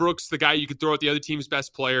Dylan Brooks, the guy you could throw at the other team's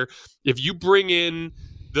best player. If you bring in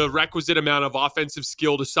the requisite amount of offensive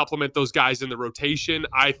skill to supplement those guys in the rotation,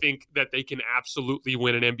 I think that they can absolutely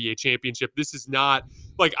win an NBA championship. This is not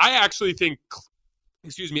like, I actually think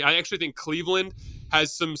Cleveland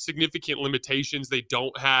has some significant limitations. They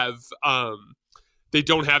don't have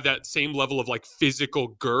that same level of like physical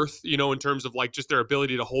girth, in terms of like just their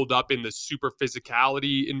ability to hold up in the super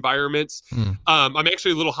physicality environments. I'm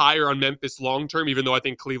actually a little higher on Memphis long-term, even though I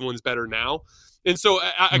think Cleveland's better now. And so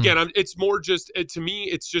again, it's more just, to me,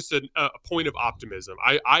 it's just a point of optimism.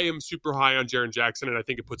 I am super high on Jaren Jackson, and I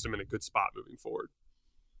think it puts him in a good spot moving forward.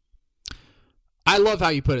 I love how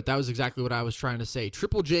you put it. That was exactly what I was trying to say.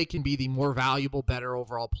 Triple J can be the more valuable, better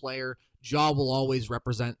overall player. Ja will always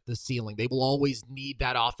represent the ceiling. They will always need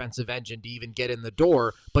that offensive engine to even get in the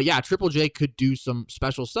door. But yeah, Triple J could do some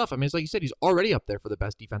special stuff. I mean, it's like you said, he's already up there for the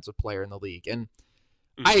best defensive player in the league. And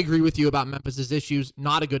I agree with you about Memphis's issues.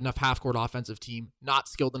 Not a good enough half-court offensive team. Not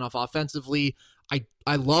skilled enough offensively.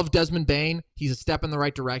 I love Desmond Bane. He's a step in the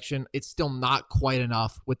right direction. It's still not quite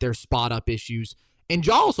enough with their spot-up issues. And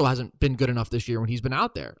Ja also hasn't been good enough this year when he's been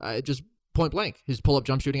out there. Just point blank. His pull-up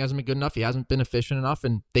jump shooting hasn't been good enough. He hasn't been efficient enough,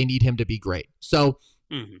 and they need him to be great. So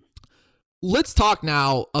let's talk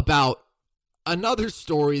now about another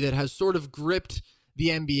story that has sort of gripped the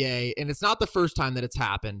NBA, and it's not the first time that it's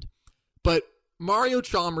happened, but Mario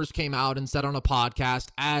Chalmers came out and said on a podcast,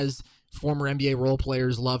 as former NBA role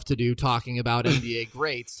players love to do, talking about NBA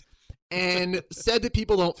greats, and said that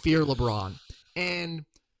people don't fear LeBron. And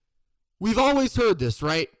we've always heard this,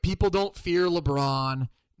 right? People don't fear LeBron.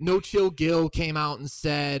 No Chill Gill came out and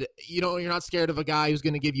said, you're not scared of a guy who's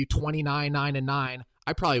going to give you 29, 9, and 9.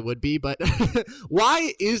 I probably would be, but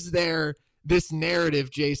why is there this narrative,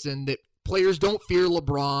 Jason, that players don't fear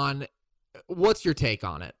LeBron. What's your take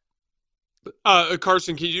on it?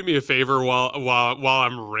 Carson, can you do me a favor while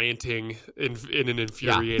I'm ranting in an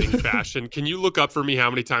infuriating fashion? Can you look up for me how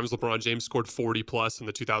many times LeBron James scored 40 plus in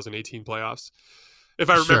the 2018 playoffs? If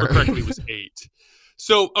I remember correctly, it was 8.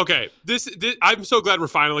 So, okay, this I'm so glad we're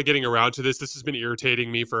finally getting around to this. This has been irritating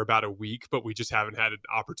me for about a week, but we just haven't had an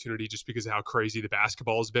opportunity just because of how crazy the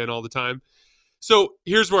basketball has been all the time. So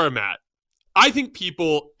here's where I'm at. I think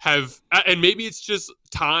people have, and maybe it's just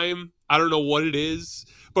time, I don't know what it is,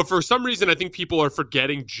 but for some reason, I think people are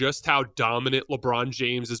forgetting just how dominant LeBron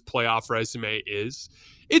James's playoff resume is.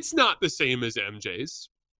 It's not the same as MJ's,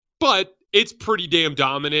 but it's pretty damn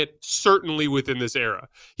dominant, certainly within this era.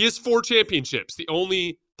 He has 4 championships. The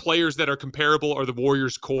only players that are comparable are the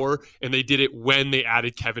Warriors core, and they did it when they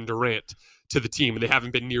added Kevin Durant to the team, and they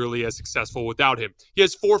haven't been nearly as successful without him. He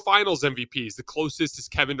has 4 finals MVPs. The closest is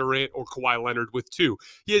Kevin Durant or Kawhi Leonard with 2.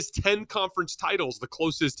 He has 10 conference titles. The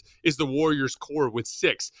closest is the Warriors core with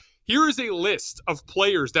 6. Here is a list of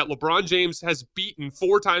players that LeBron James has beaten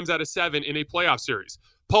 4 times out of 7 in a playoff series.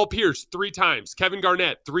 Paul Pierce, 3 times. Kevin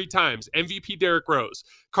Garnett, 3 times. MVP Derrick Rose.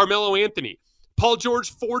 Carmelo Anthony. Paul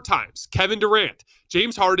George, 4 times. Kevin Durant.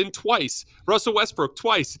 James Harden, twice. Russell Westbrook,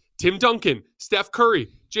 twice. Tim Duncan. Steph Curry.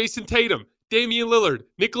 Jason Tatum. Damian Lillard,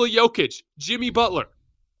 Nikola Jokic, Jimmy Butler.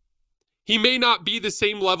 He may not be the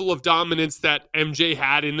same level of dominance that MJ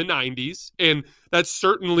had in the 90s, and that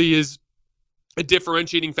certainly is a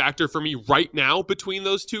differentiating factor for me right now between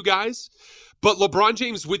those two guys. But LeBron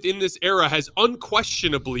James within this era has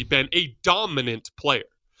unquestionably been a dominant player.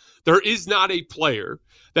 There is not a player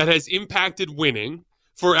that has impacted winning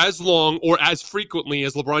for as long or as frequently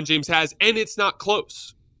as LeBron James has, and it's not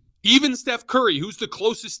close. Even Steph Curry, who's the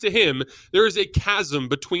closest to him, there is a chasm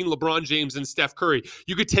between LeBron James and Steph Curry.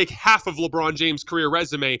 You could take half of LeBron James' career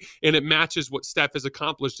resume, and it matches what Steph has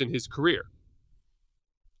accomplished in his career.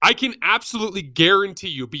 I can absolutely guarantee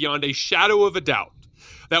you, beyond a shadow of a doubt,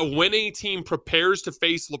 that when a team prepares to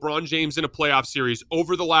face LeBron James in a playoff series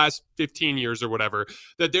over the last 15 years or whatever,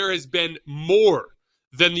 that there has been more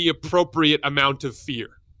than the appropriate amount of fear.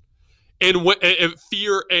 And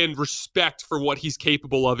fear and respect for what he's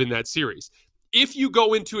capable of in that series. If you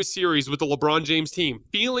go into a series with the LeBron James team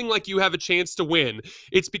feeling like you have a chance to win,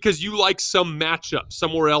 it's because you like some matchup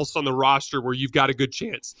somewhere else on the roster where you've got a good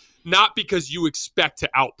chance, not because you expect to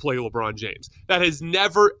outplay LeBron James. That has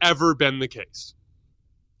never, ever been the case.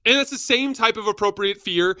 And that's the same type of appropriate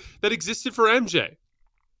fear that existed for MJ.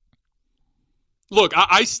 Look,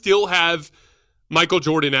 I still have Michael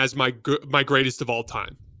Jordan as my greatest of all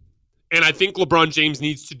time. And I think LeBron James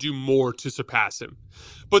needs to do more to surpass him.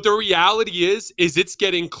 But the reality is it's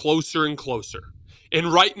getting closer and closer.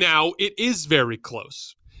 And right now, it is very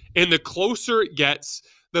close. And the closer it gets,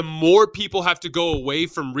 the more people have to go away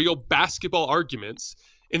from real basketball arguments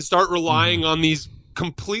and start relying on these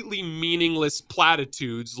completely meaningless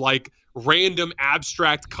platitudes like random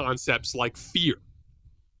abstract concepts like fear.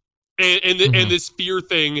 And this fear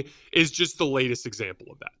thing is just the latest example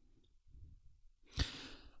of that.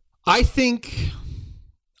 I think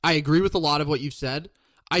I agree with a lot of what you've said.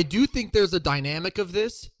 I do think there's a dynamic of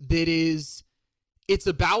this that is, it's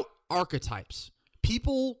about archetypes.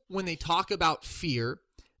 People, when they talk about fear,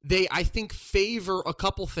 they, I think, favor a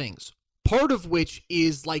couple things. Part of which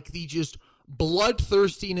is like the just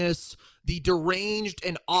bloodthirstiness, the deranged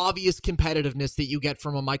and obvious competitiveness that you get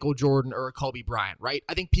from a Michael Jordan or a Kobe Bryant, right?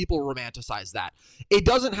 I think people romanticize that. It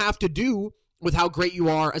doesn't have to do with how great you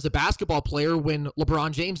are as a basketball player when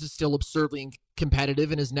LeBron James is still absurdly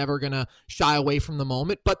competitive and is never going to shy away from the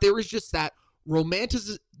moment. But there is just that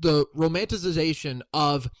romanticization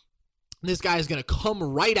of this guy is going to come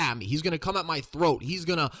right at me. He's going to come at my throat. He's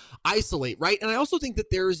going to isolate, right? And I also think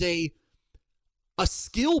that there's a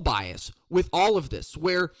skill bias with all of this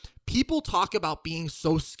where people talk about being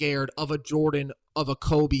so scared of a Jordan, of a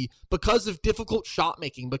Kobe because of difficult shot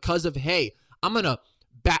making, because of, hey, I'm going to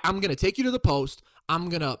take you to the post. I'm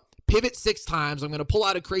going to pivot 6 times. I'm going to pull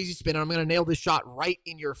out a crazy spin. And I'm going to nail this shot right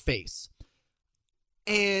in your face.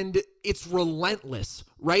 And it's relentless,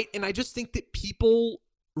 right? And I just think that people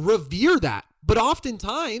revere that. But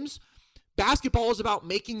oftentimes, basketball is about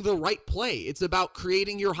making the right play. It's about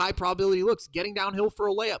creating your high probability looks, getting downhill for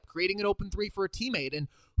a layup, creating an open 3 for a teammate. And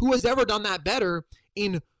who has ever done that better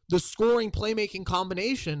in the scoring playmaking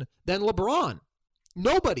combination than LeBron?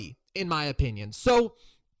 Nobody, in my opinion. So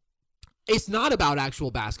it's not about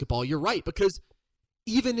actual basketball. You're right, because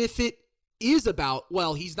even if it is about,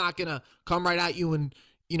 well, he's not going to come right at you and,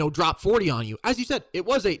 drop 40 on you. As you said, it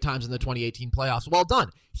was 8 times in the 2018 playoffs. Well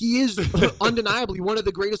done. He is undeniably one of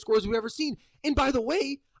the greatest scorers we've ever seen. And by the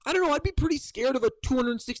way, I don't know. I'd be pretty scared of a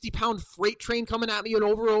 260-pound freight train coming at me and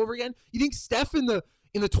over again. You think Steph in the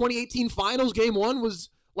 2018 Finals Game 1 was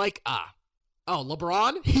like, oh,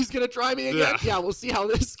 LeBron? He's going to try me again? Yeah, we'll see how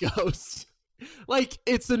this goes. Like,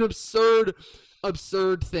 it's an absurd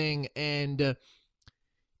thing. And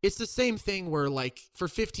it's the same thing where, like, for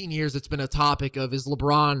 15 years, it's been a topic of, is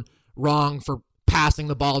LeBron wrong for passing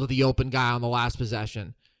the ball to the open guy on the last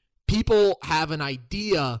possession? People have an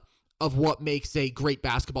idea of what makes a great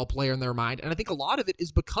basketball player in their mind. And I think a lot of it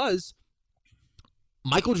is because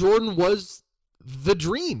Michael Jordan was the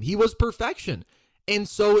dream. He was perfection. And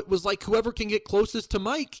so it was like whoever can get closest to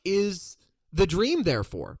Mike is the dream,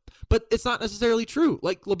 therefore. But it's not necessarily true.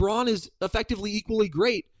 Like, LeBron is effectively equally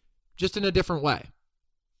great, just in a different way.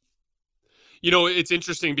 You know, it's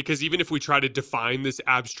interesting because even if we try to define this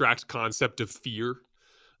abstract concept of fear,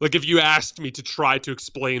 like if you asked me to try to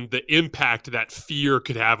explain the impact that fear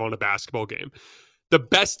could have on a basketball game, the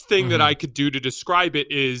best thing that I could do to describe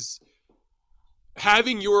it is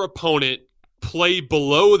having your opponent play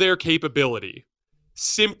below their capability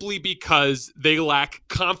simply because they lack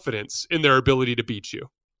confidence in their ability to beat you.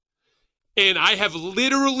 And I have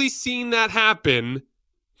literally seen that happen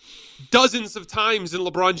dozens of times in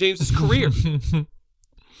LeBron James's career.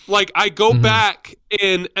 Like, I go back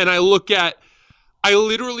and I look at, I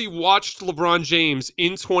literally watched LeBron James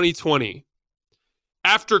in 2020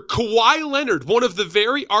 after Kawhi Leonard, one of the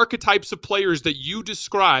very archetypes of players that you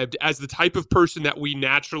described as the type of person that we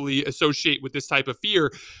naturally associate with this type of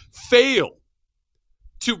fear, fail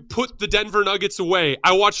to put the Denver Nuggets away.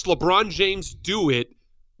 I watched LeBron James do it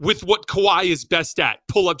with what Kawhi is best at,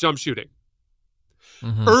 pull-up jump shooting.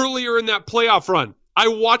 Earlier in that playoff run, I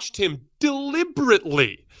watched him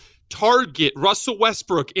deliberately target Russell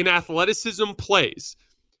Westbrook in athleticism plays.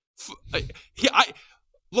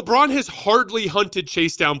 LeBron has hardly hunted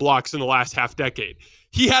chase down blocks in the last half decade.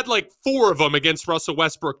 He had like 4 of them against Russell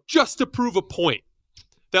Westbrook just to prove a point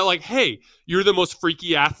that, like, hey, you're the most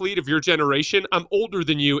freaky athlete of your generation. I'm older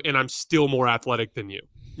than you and I'm still more athletic than you.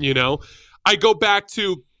 You know, I go back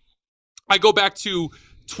to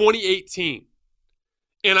 2018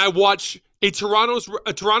 and I watch a Toronto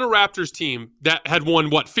Raptors team that had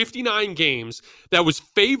won, 59 games, that was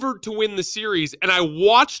favored to win the series, and I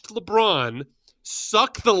watched LeBron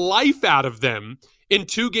suck the life out of them in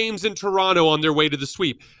 2 games in Toronto on their way to the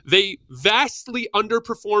sweep. They vastly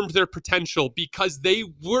underperformed their potential because they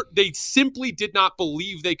simply did not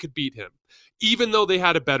believe they could beat him, even though they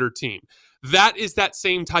had a better team. That is that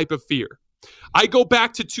same type of fear. I go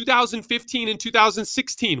back to 2015 and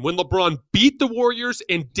 2016 when LeBron beat the Warriors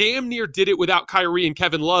and damn near did it without Kyrie and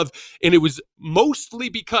Kevin Love. And it was mostly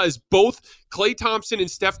because both Klay Thompson and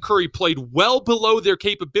Steph Curry played well below their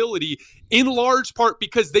capability, in large part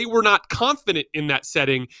because they were not confident in that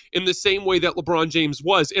setting in the same way that LeBron James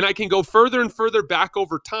was. And I can go further and further back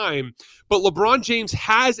over time, but LeBron James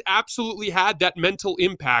has absolutely had that mental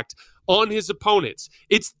impact on his opponents.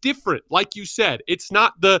 It's different. Like you said, it's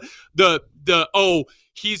not the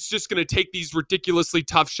he's just going to take these ridiculously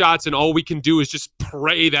tough shots and all we can do is just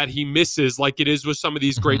pray that he misses, like it is with some of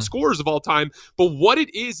these great scorers of all time. But what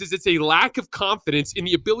it is it's a lack of confidence in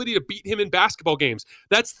the ability to beat him in basketball games.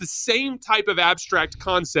 That's the same type of abstract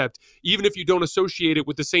concept, even if you don't associate it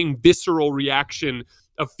with the same visceral reaction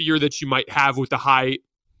of fear that you might have with the high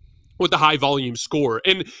volume score.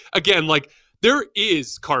 And again, like, there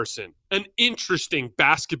is, Carson, an interesting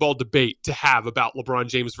basketball debate to have about LeBron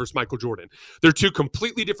James versus Michael Jordan. They're 2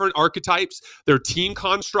 completely different archetypes. Their team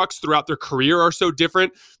constructs throughout their career are so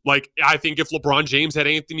different. Like, I think if LeBron James had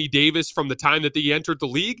Anthony Davis from the time that he entered the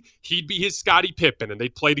league, he'd be his Scottie Pippen, and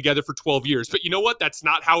they'd play together for 12 years. But you know what? That's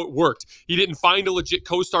not how it worked. He didn't find a legit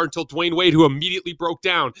co-star until Dwayne Wade, who immediately broke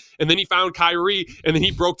down. And then he found Kyrie, and then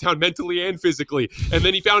he broke down mentally and physically. And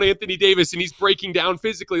then he found Anthony Davis, and he's breaking down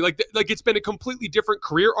physically. Like it's been a completely different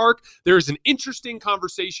career arc. There is an interesting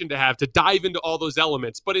conversation to have to dive into all those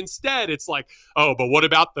elements, but instead it's like, oh, but what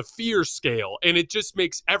about the fear scale? And it just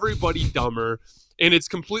makes everybody dumber, and it's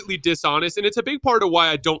completely dishonest. And it's a big part of why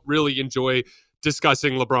I don't really enjoy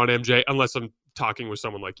discussing LeBron MJ unless I'm talking with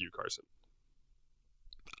someone like you, Carson.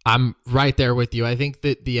 I'm right there with you. I think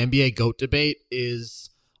that the NBA GOAT debate is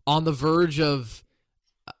on the verge of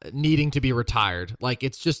needing to be retired. Like,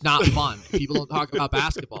 it's just not fun. People don't talk about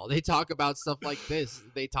basketball. They talk about stuff like this.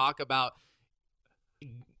 They talk about,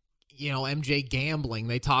 MJ gambling.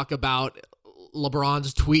 They talk about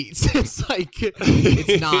LeBron's tweets. It's like,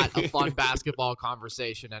 it's not a fun basketball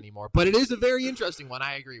conversation anymore, but it is a very interesting one.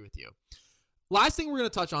 I agree with you. Last thing we're going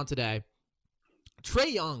to touch on today,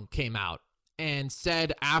 Trae Young came out and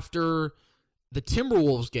said after the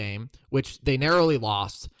Timberwolves game, which they narrowly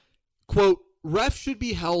lost, quote, refs should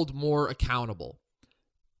be held more accountable,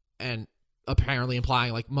 and apparently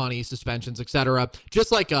implying like money, suspensions, etc.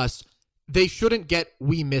 Just like us, they shouldn't get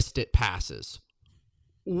 "we missed it" passes.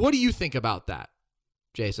 What do you think about that,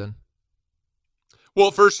 Jason?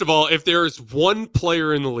 Well, first of all, if there is one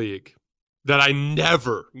player in the league that I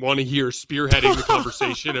never want to hear spearheading the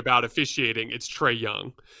conversation about officiating, it's Trae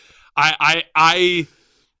Young.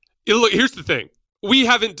 Look, here's the thing. We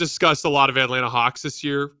haven't discussed a lot of Atlanta Hawks this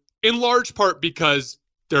year, in large part because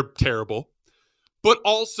they're terrible, but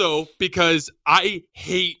also because I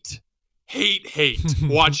hate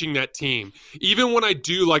watching that team. Even when I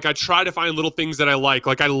do, like, I try to find little things that I like.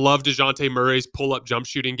 Like, I love DeJounte Murray's pull-up jump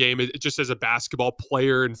shooting game. It just as a basketball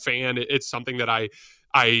player and fan, it's something that I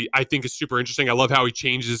think is super interesting. I love how he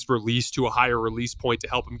changes his release to a higher release point to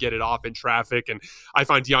help him get it off in traffic. And I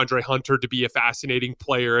find DeAndre Hunter to be a fascinating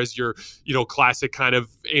player as your, classic kind of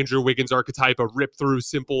Andrew Wiggins archetype, a rip through,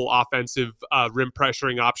 simple offensive rim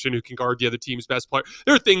pressuring option who can guard the other team's best player.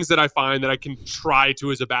 There are things that I find that I can try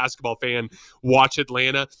to, as a basketball fan, watch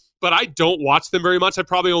Atlanta, but I don't watch them very much. I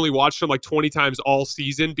probably only watched them like 20 times all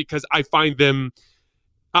season because I find them,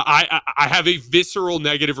 I have a visceral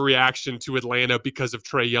negative reaction to Atlanta because of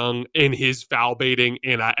Trae Young and his foul baiting,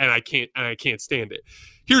 and I can't stand it.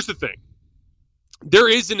 Here's the thing. There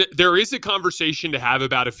is a conversation to have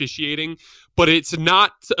about officiating, but it's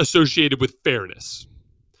not associated with fairness.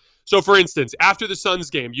 So, for instance, after the Suns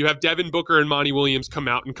game, you have Devin Booker and Monty Williams come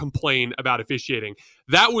out and complain about officiating.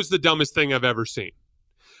 That was the dumbest thing I've ever seen.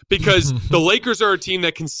 Because the Lakers are a team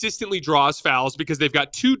that consistently draws fouls because they've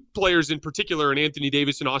got two players in particular, in Anthony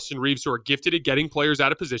Davis and Austin Reeves, who are gifted at getting players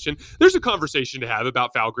out of position. There's a conversation to have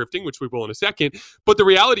about foul grifting, which we will in a second. But the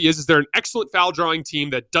reality is they're an excellent foul drawing team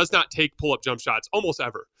that does not take pull-up jump shots almost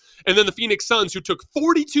ever. And then the Phoenix Suns, who took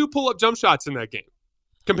 42 pull-up jump shots in that game,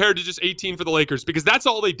 compared to just 18 for the Lakers, because that's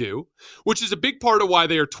all they do, which is a big part of why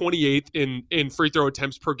they are 28th in free throw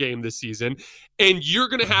attempts per game this season. And you're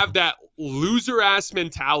going to have that loser-ass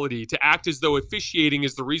mentality to act as though officiating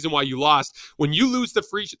is the reason why you lost when you lose the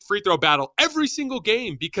free throw battle every single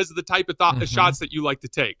game because of the type of shots that you like to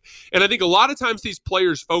take. And I think a lot of times these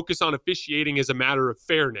players focus on officiating as a matter of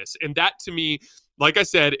fairness. And that, to me, like I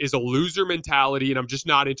said, is a loser mentality, and I'm just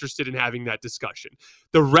not interested in having that discussion.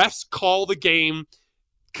 The refs call the game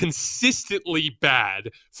consistently bad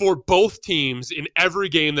for both teams in every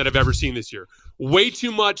game that I've ever seen this year. Way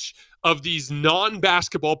too much of these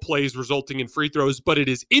non-basketball plays resulting in free throws, but it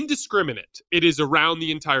is indiscriminate. It is around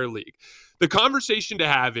the entire league. The conversation to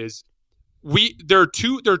have is there are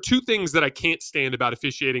two things that I can't stand about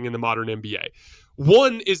officiating in the modern NBA.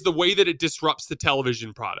 One is the way that it disrupts the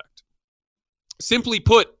television product. Simply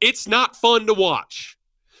put, it's not fun to watch.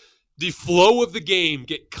 The flow of the game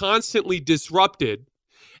get constantly disrupted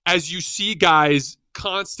as you see guys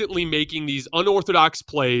constantly making these unorthodox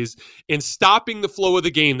plays and stopping the flow of the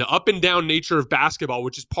game, the up and down nature of basketball,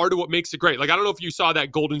 which is part of what makes it great. Like, I don't know if you saw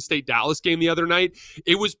that Golden State Dallas game the other night.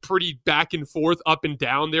 It was pretty back and forth, up and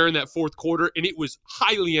down there in that fourth quarter, and it was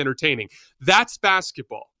highly entertaining. That's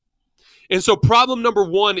basketball. And so problem number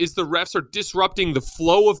one is the refs are disrupting the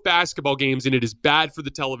flow of basketball games, and it is bad for the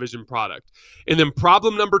television product. And then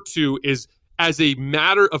problem number two is, as a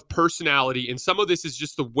matter of personality, and some of this is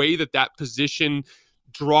just the way that position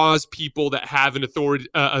draws people that have an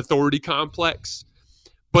authority complex.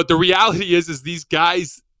 But the reality is these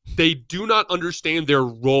guys, they do not understand their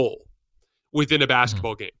role within a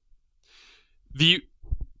basketball game. The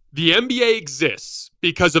NBA exists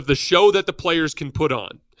because of the show that the players can put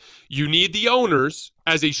on. You need the owners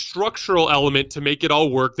as a structural element to make it all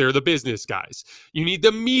work. They're the business guys. You need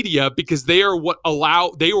the media because they are what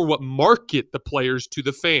market the players to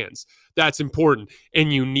the fans. That's important.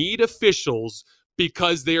 And you need officials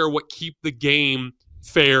because they are what keep the game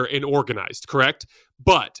fair and organized, correct?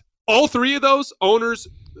 But all three of those, owners,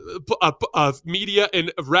 media, and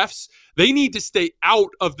refs, they need to stay out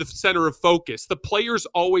of the center of focus. The players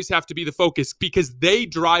always have to be the focus because they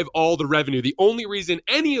drive all the revenue. The only reason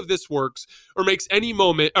any of this works or makes any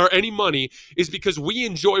money is because we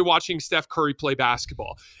enjoy watching Steph Curry play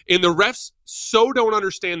basketball. And the refs so don't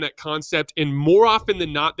understand that concept, and more often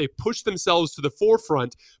than not, they push themselves to the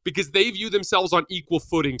forefront because they view themselves on equal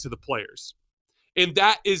footing to the players. And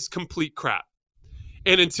that is complete crap.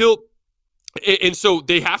 And so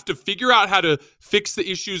they have to figure out how to fix the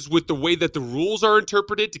issues with the way that the rules are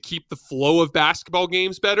interpreted to keep the flow of basketball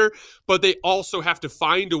games better. But they also have to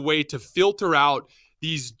find a way to filter out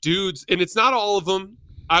these dudes. And it's not all of them.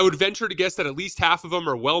 I would venture to guess that at least half of them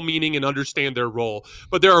are well-meaning and understand their role.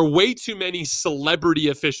 But there are way too many celebrity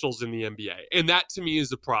officials in the NBA, and that to me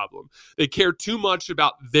is a problem. They care too much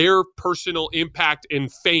about their personal impact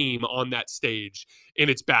and fame on that stage, and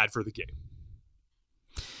it's bad for the game.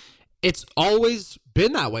 It's always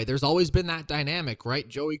been that way. There's always been that dynamic, right?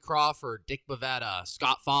 Joey Crawford, Dick Bavetta,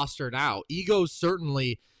 Scott Foster now. Egos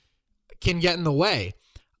certainly can get in the way.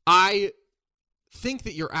 I think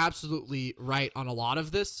that you're absolutely right on a lot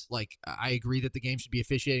of this. Like, I agree that the game should be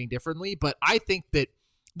officiating differently, but I think that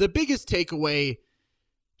the biggest takeaway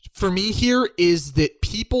for me here is that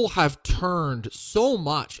people have turned so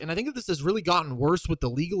much, and I think that this has really gotten worse with the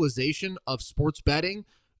legalization of sports betting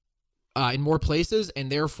in more places,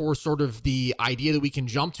 and therefore sort of the idea that we can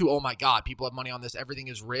jump to, oh my God, people have money on this, everything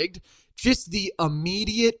is rigged. Just the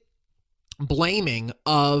immediate blaming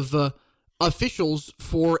of officials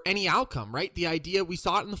for any outcome, right? The idea, we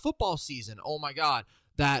saw it in the football season. Oh my God,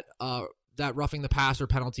 that roughing the passer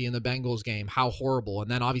penalty in the Bengals game, how horrible.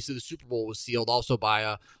 And then obviously the Super Bowl was sealed also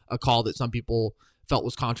by a call that some people felt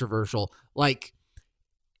was controversial. Like,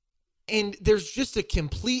 and there's just a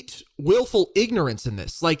complete willful ignorance in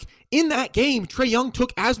this. Like, in that game, Trae Young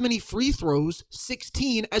took as many free throws,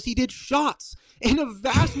 16, as he did shots. And a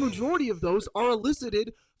vast majority of those are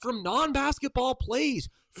elicited from non-basketball plays,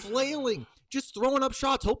 flailing, just throwing up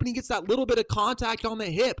shots, hoping he gets that little bit of contact on the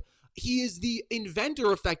hip. He is the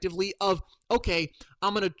inventor, effectively, of, okay,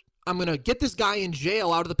 I'm gonna get this guy in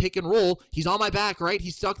jail out of the pick and roll. He's on my back, right?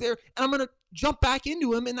 He's stuck there, and I'm gonna jump back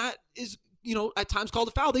into him, and that is, at times called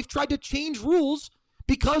a foul. They've tried to change rules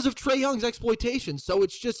because of Trae Young's exploitation. So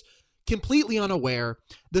it's just completely unaware.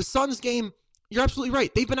 The Suns game, you're absolutely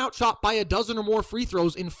right. They've been outshot by a dozen or more free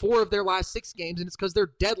throws in 4 of their last 6 games, and it's because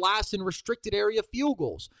they're dead last in restricted area field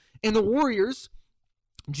goals. And the Warriors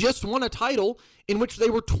just won a title in which they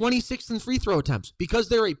were 26th in free throw attempts because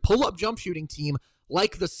they're a pull-up jump shooting team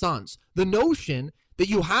like the Suns. The notion that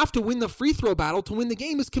you have to win the free throw battle to win the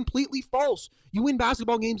game is completely false. You win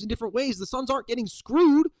basketball games in different ways. The Suns aren't getting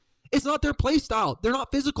screwed. It's not their play style. They're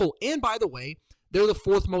not physical. And by the way, they're the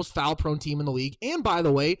 4th most foul-prone team in the league. And by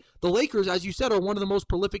the way, the Lakers, as you said, are one of the most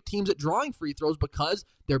prolific teams at drawing free throws because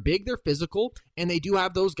they're big, they're physical, and they do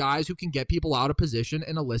have those guys who can get people out of position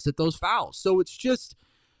and elicit those fouls. So it's just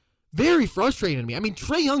very frustrating to me. I mean,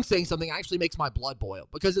 Trae Young saying something actually makes my blood boil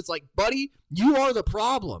because it's like, buddy, you are the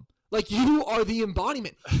problem. Like, you are the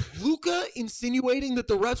embodiment. Luka insinuating that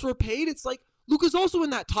the refs were paid, it's like, Luka's also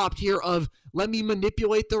in that top tier of, let me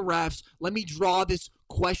manipulate the refs, let me draw this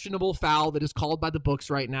questionable foul that is called by the books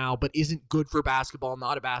right now, but isn't good for basketball,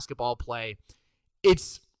 not a basketball play.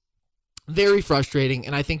 It's very frustrating,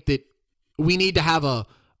 and I think that we need to have a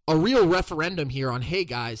real referendum here on, hey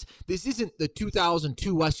guys, this isn't the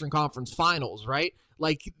 2002 Western Conference Finals, right?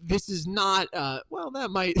 Like, this is not,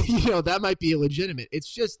 that might be illegitimate. It's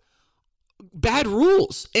just bad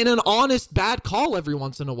rules and an honest bad call every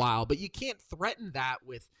once in a while, but you can't threaten that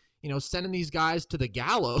with, sending these guys to the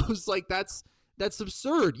gallows. Like, that's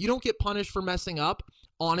absurd. You don't get punished for messing up,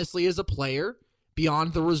 honestly, as a player,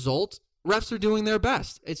 beyond the result. Refs are doing their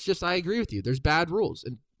best. It's just, I agree with you. There's bad rules,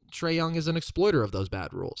 and Trae Young is an exploiter of those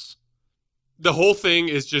bad rules. The whole thing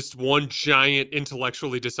is just one giant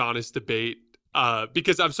intellectually dishonest debate.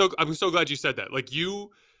 Because I'm so glad you said that. Like,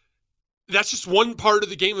 that's just one part of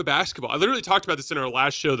the game of basketball. I literally talked about this in our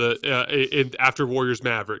last show, after Warriors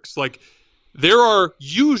Mavericks. Like, there are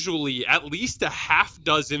usually at least a half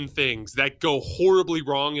dozen things that go horribly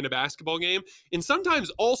wrong in a basketball game, and sometimes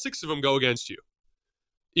all 6 of them go against you.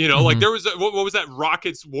 Like, there was what was that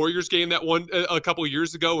Rockets Warriors game that won a couple of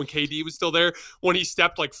years ago when KD was still there, when he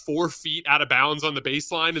stepped like 4 feet out of bounds on the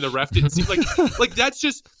baseline and the ref didn't see. Like that's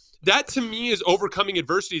just. That, to me, is overcoming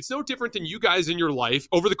adversity. It's no different than you guys in your life.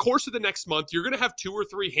 Over the course of the next month, you're going to have 2 or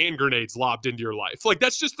 3 hand grenades lobbed into your life. Like,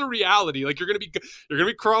 that's just the reality. Like, you're going to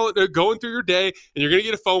be crawling, going through your day, and you're going to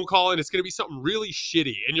get a phone call, and it's going to be something really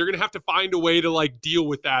shitty. And you're going to have to find a way to, like, deal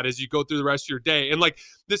with that as you go through the rest of your day. And, like,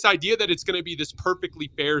 this idea that it's going to be this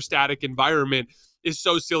perfectly fair, static environment is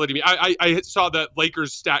so silly to me. I saw that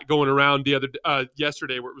Lakers stat going around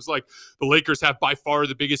yesterday where it was like the Lakers have by far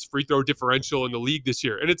the biggest free throw differential in the league this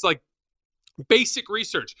year. And it's like basic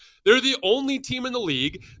research. They're the only team in the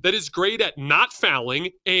league that is great at not fouling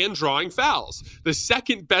and drawing fouls. The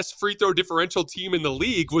second best free throw differential team in the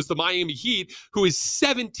league was the Miami Heat, who is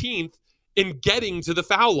 17th in getting to the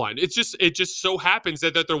foul line. It just so happens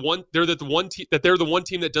that they're the one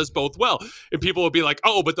team that does both well. And people will be like,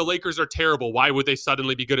 "Oh, but the Lakers are terrible. Why would they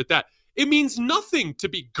suddenly be good at that?" It means nothing to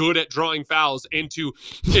be good at drawing fouls and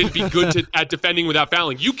be good at defending without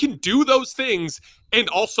fouling. You can do those things and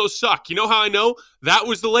also suck. You know how I know? That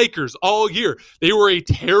was the Lakers all year. They were a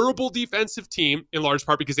terrible defensive team, in large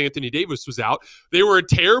part because Anthony Davis was out. They were a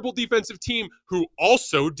terrible defensive team who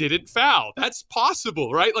also didn't foul. That's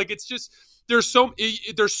possible, right? Like, it's just, there's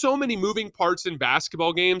so many moving parts in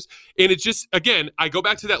basketball games. And it just, again, I go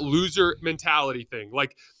back to that loser mentality thing.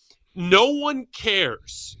 Like, no one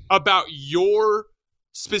cares about your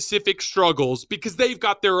specific struggles because they've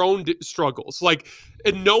got their own struggles. Like,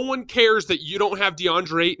 and no one cares that you don't have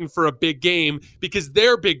DeAndre Ayton for a big game because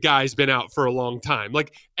their big guy's been out for a long time.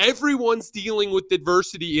 Like, everyone's dealing with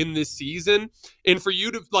adversity in this season. And for you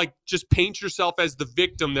to like just paint yourself as the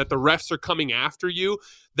victim that the refs are coming after you,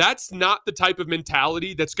 that's not the type of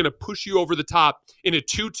mentality that's going to push you over the top in a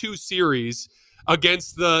 2-2 series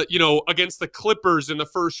against the Clippers in the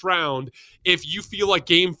first round. If you feel like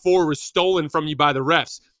game 4 was stolen from you by the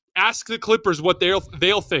refs, ask the Clippers what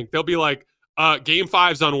they'll think. They'll be like, game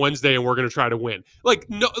 5's on Wednesday and we're going to try to win.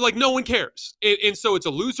 No one cares. And so it's a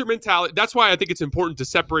loser mentality. That's why I think it's important to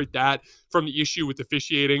separate that from the issue with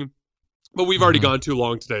officiating. But we've already gone too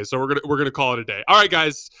long today, so we're going to call it a day. All right,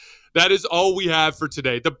 guys. That is all we have for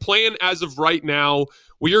today. The plan as of right now,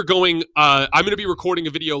 we are going, I'm going to be recording a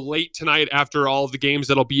video late tonight after all of the games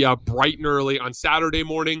that'll be bright and early on Saturday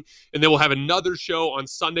morning. And then we'll have another show on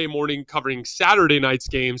Sunday morning covering Saturday night's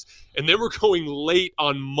games. And then we're going late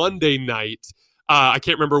on Monday night. I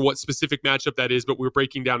can't remember what specific matchup that is, but we're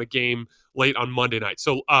breaking down a game late on Monday night.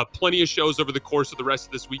 So plenty of shows over the course of the rest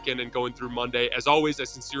of this weekend and going through Monday. As always, I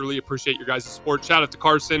sincerely appreciate your guys' support. Shout out to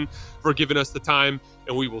Carson for giving us the time,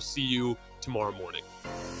 and we will see you tomorrow morning.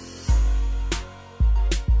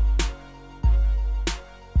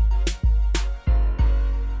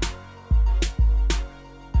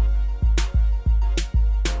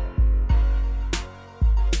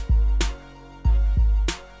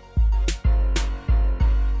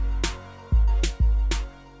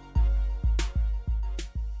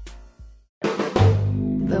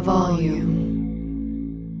 The volume.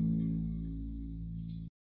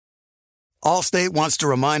 Allstate wants to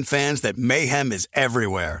remind fans that mayhem is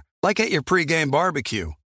everywhere, like at your pregame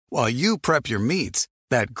barbecue. While you prep your meats,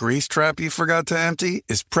 that grease trap you forgot to empty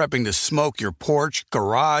is prepping to smoke your porch,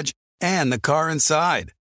 garage, and the car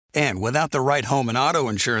inside. And without the right home and auto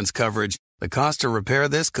insurance coverage, the cost to repair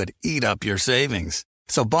this could eat up your savings.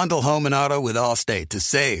 So bundle home and auto with Allstate to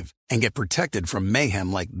save and get protected from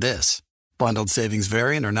mayhem like this. Bundled savings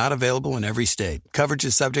vary and are not available in every state. Coverage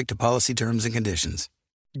is subject to policy terms and conditions.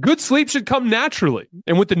 Good sleep should come naturally.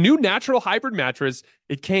 And with the new Natural Hybrid mattress,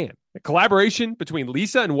 it can. A collaboration between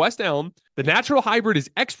Lisa and West Elm, the Natural Hybrid is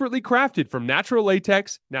expertly crafted from natural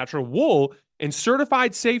latex, natural wool, and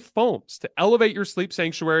certified safe foams to elevate your sleep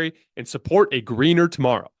sanctuary and support a greener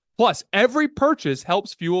tomorrow. Plus, every purchase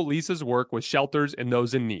helps fuel Lisa's work with shelters and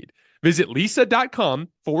those in need. Visit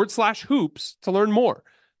lisa.com/hoops to learn more.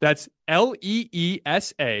 That's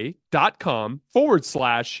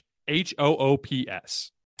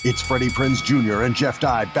LEESA.com/HOOPS. It's Freddie Prinze Jr. and Jeff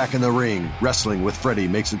Dye back in the ring. Wrestling with Freddie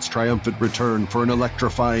makes its triumphant return for an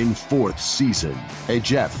electrifying 4th season. Hey,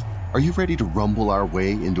 Jeff, are you ready to rumble our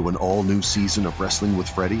way into an all-new season of Wrestling with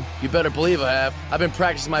Freddie? You better believe I have. I've been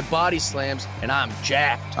practicing my body slams, and I'm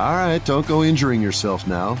jacked. All right, don't go injuring yourself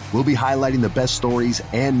now. We'll be highlighting the best stories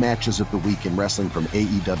and matches of the week in wrestling from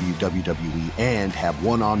AEW, WWE, and have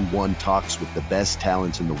one-on-one talks with the best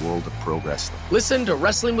talents in the world of pro wrestling. Listen to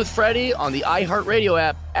Wrestling with Freddie on the iHeartRadio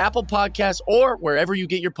app, Apple Podcasts, or wherever you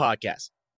get your podcasts.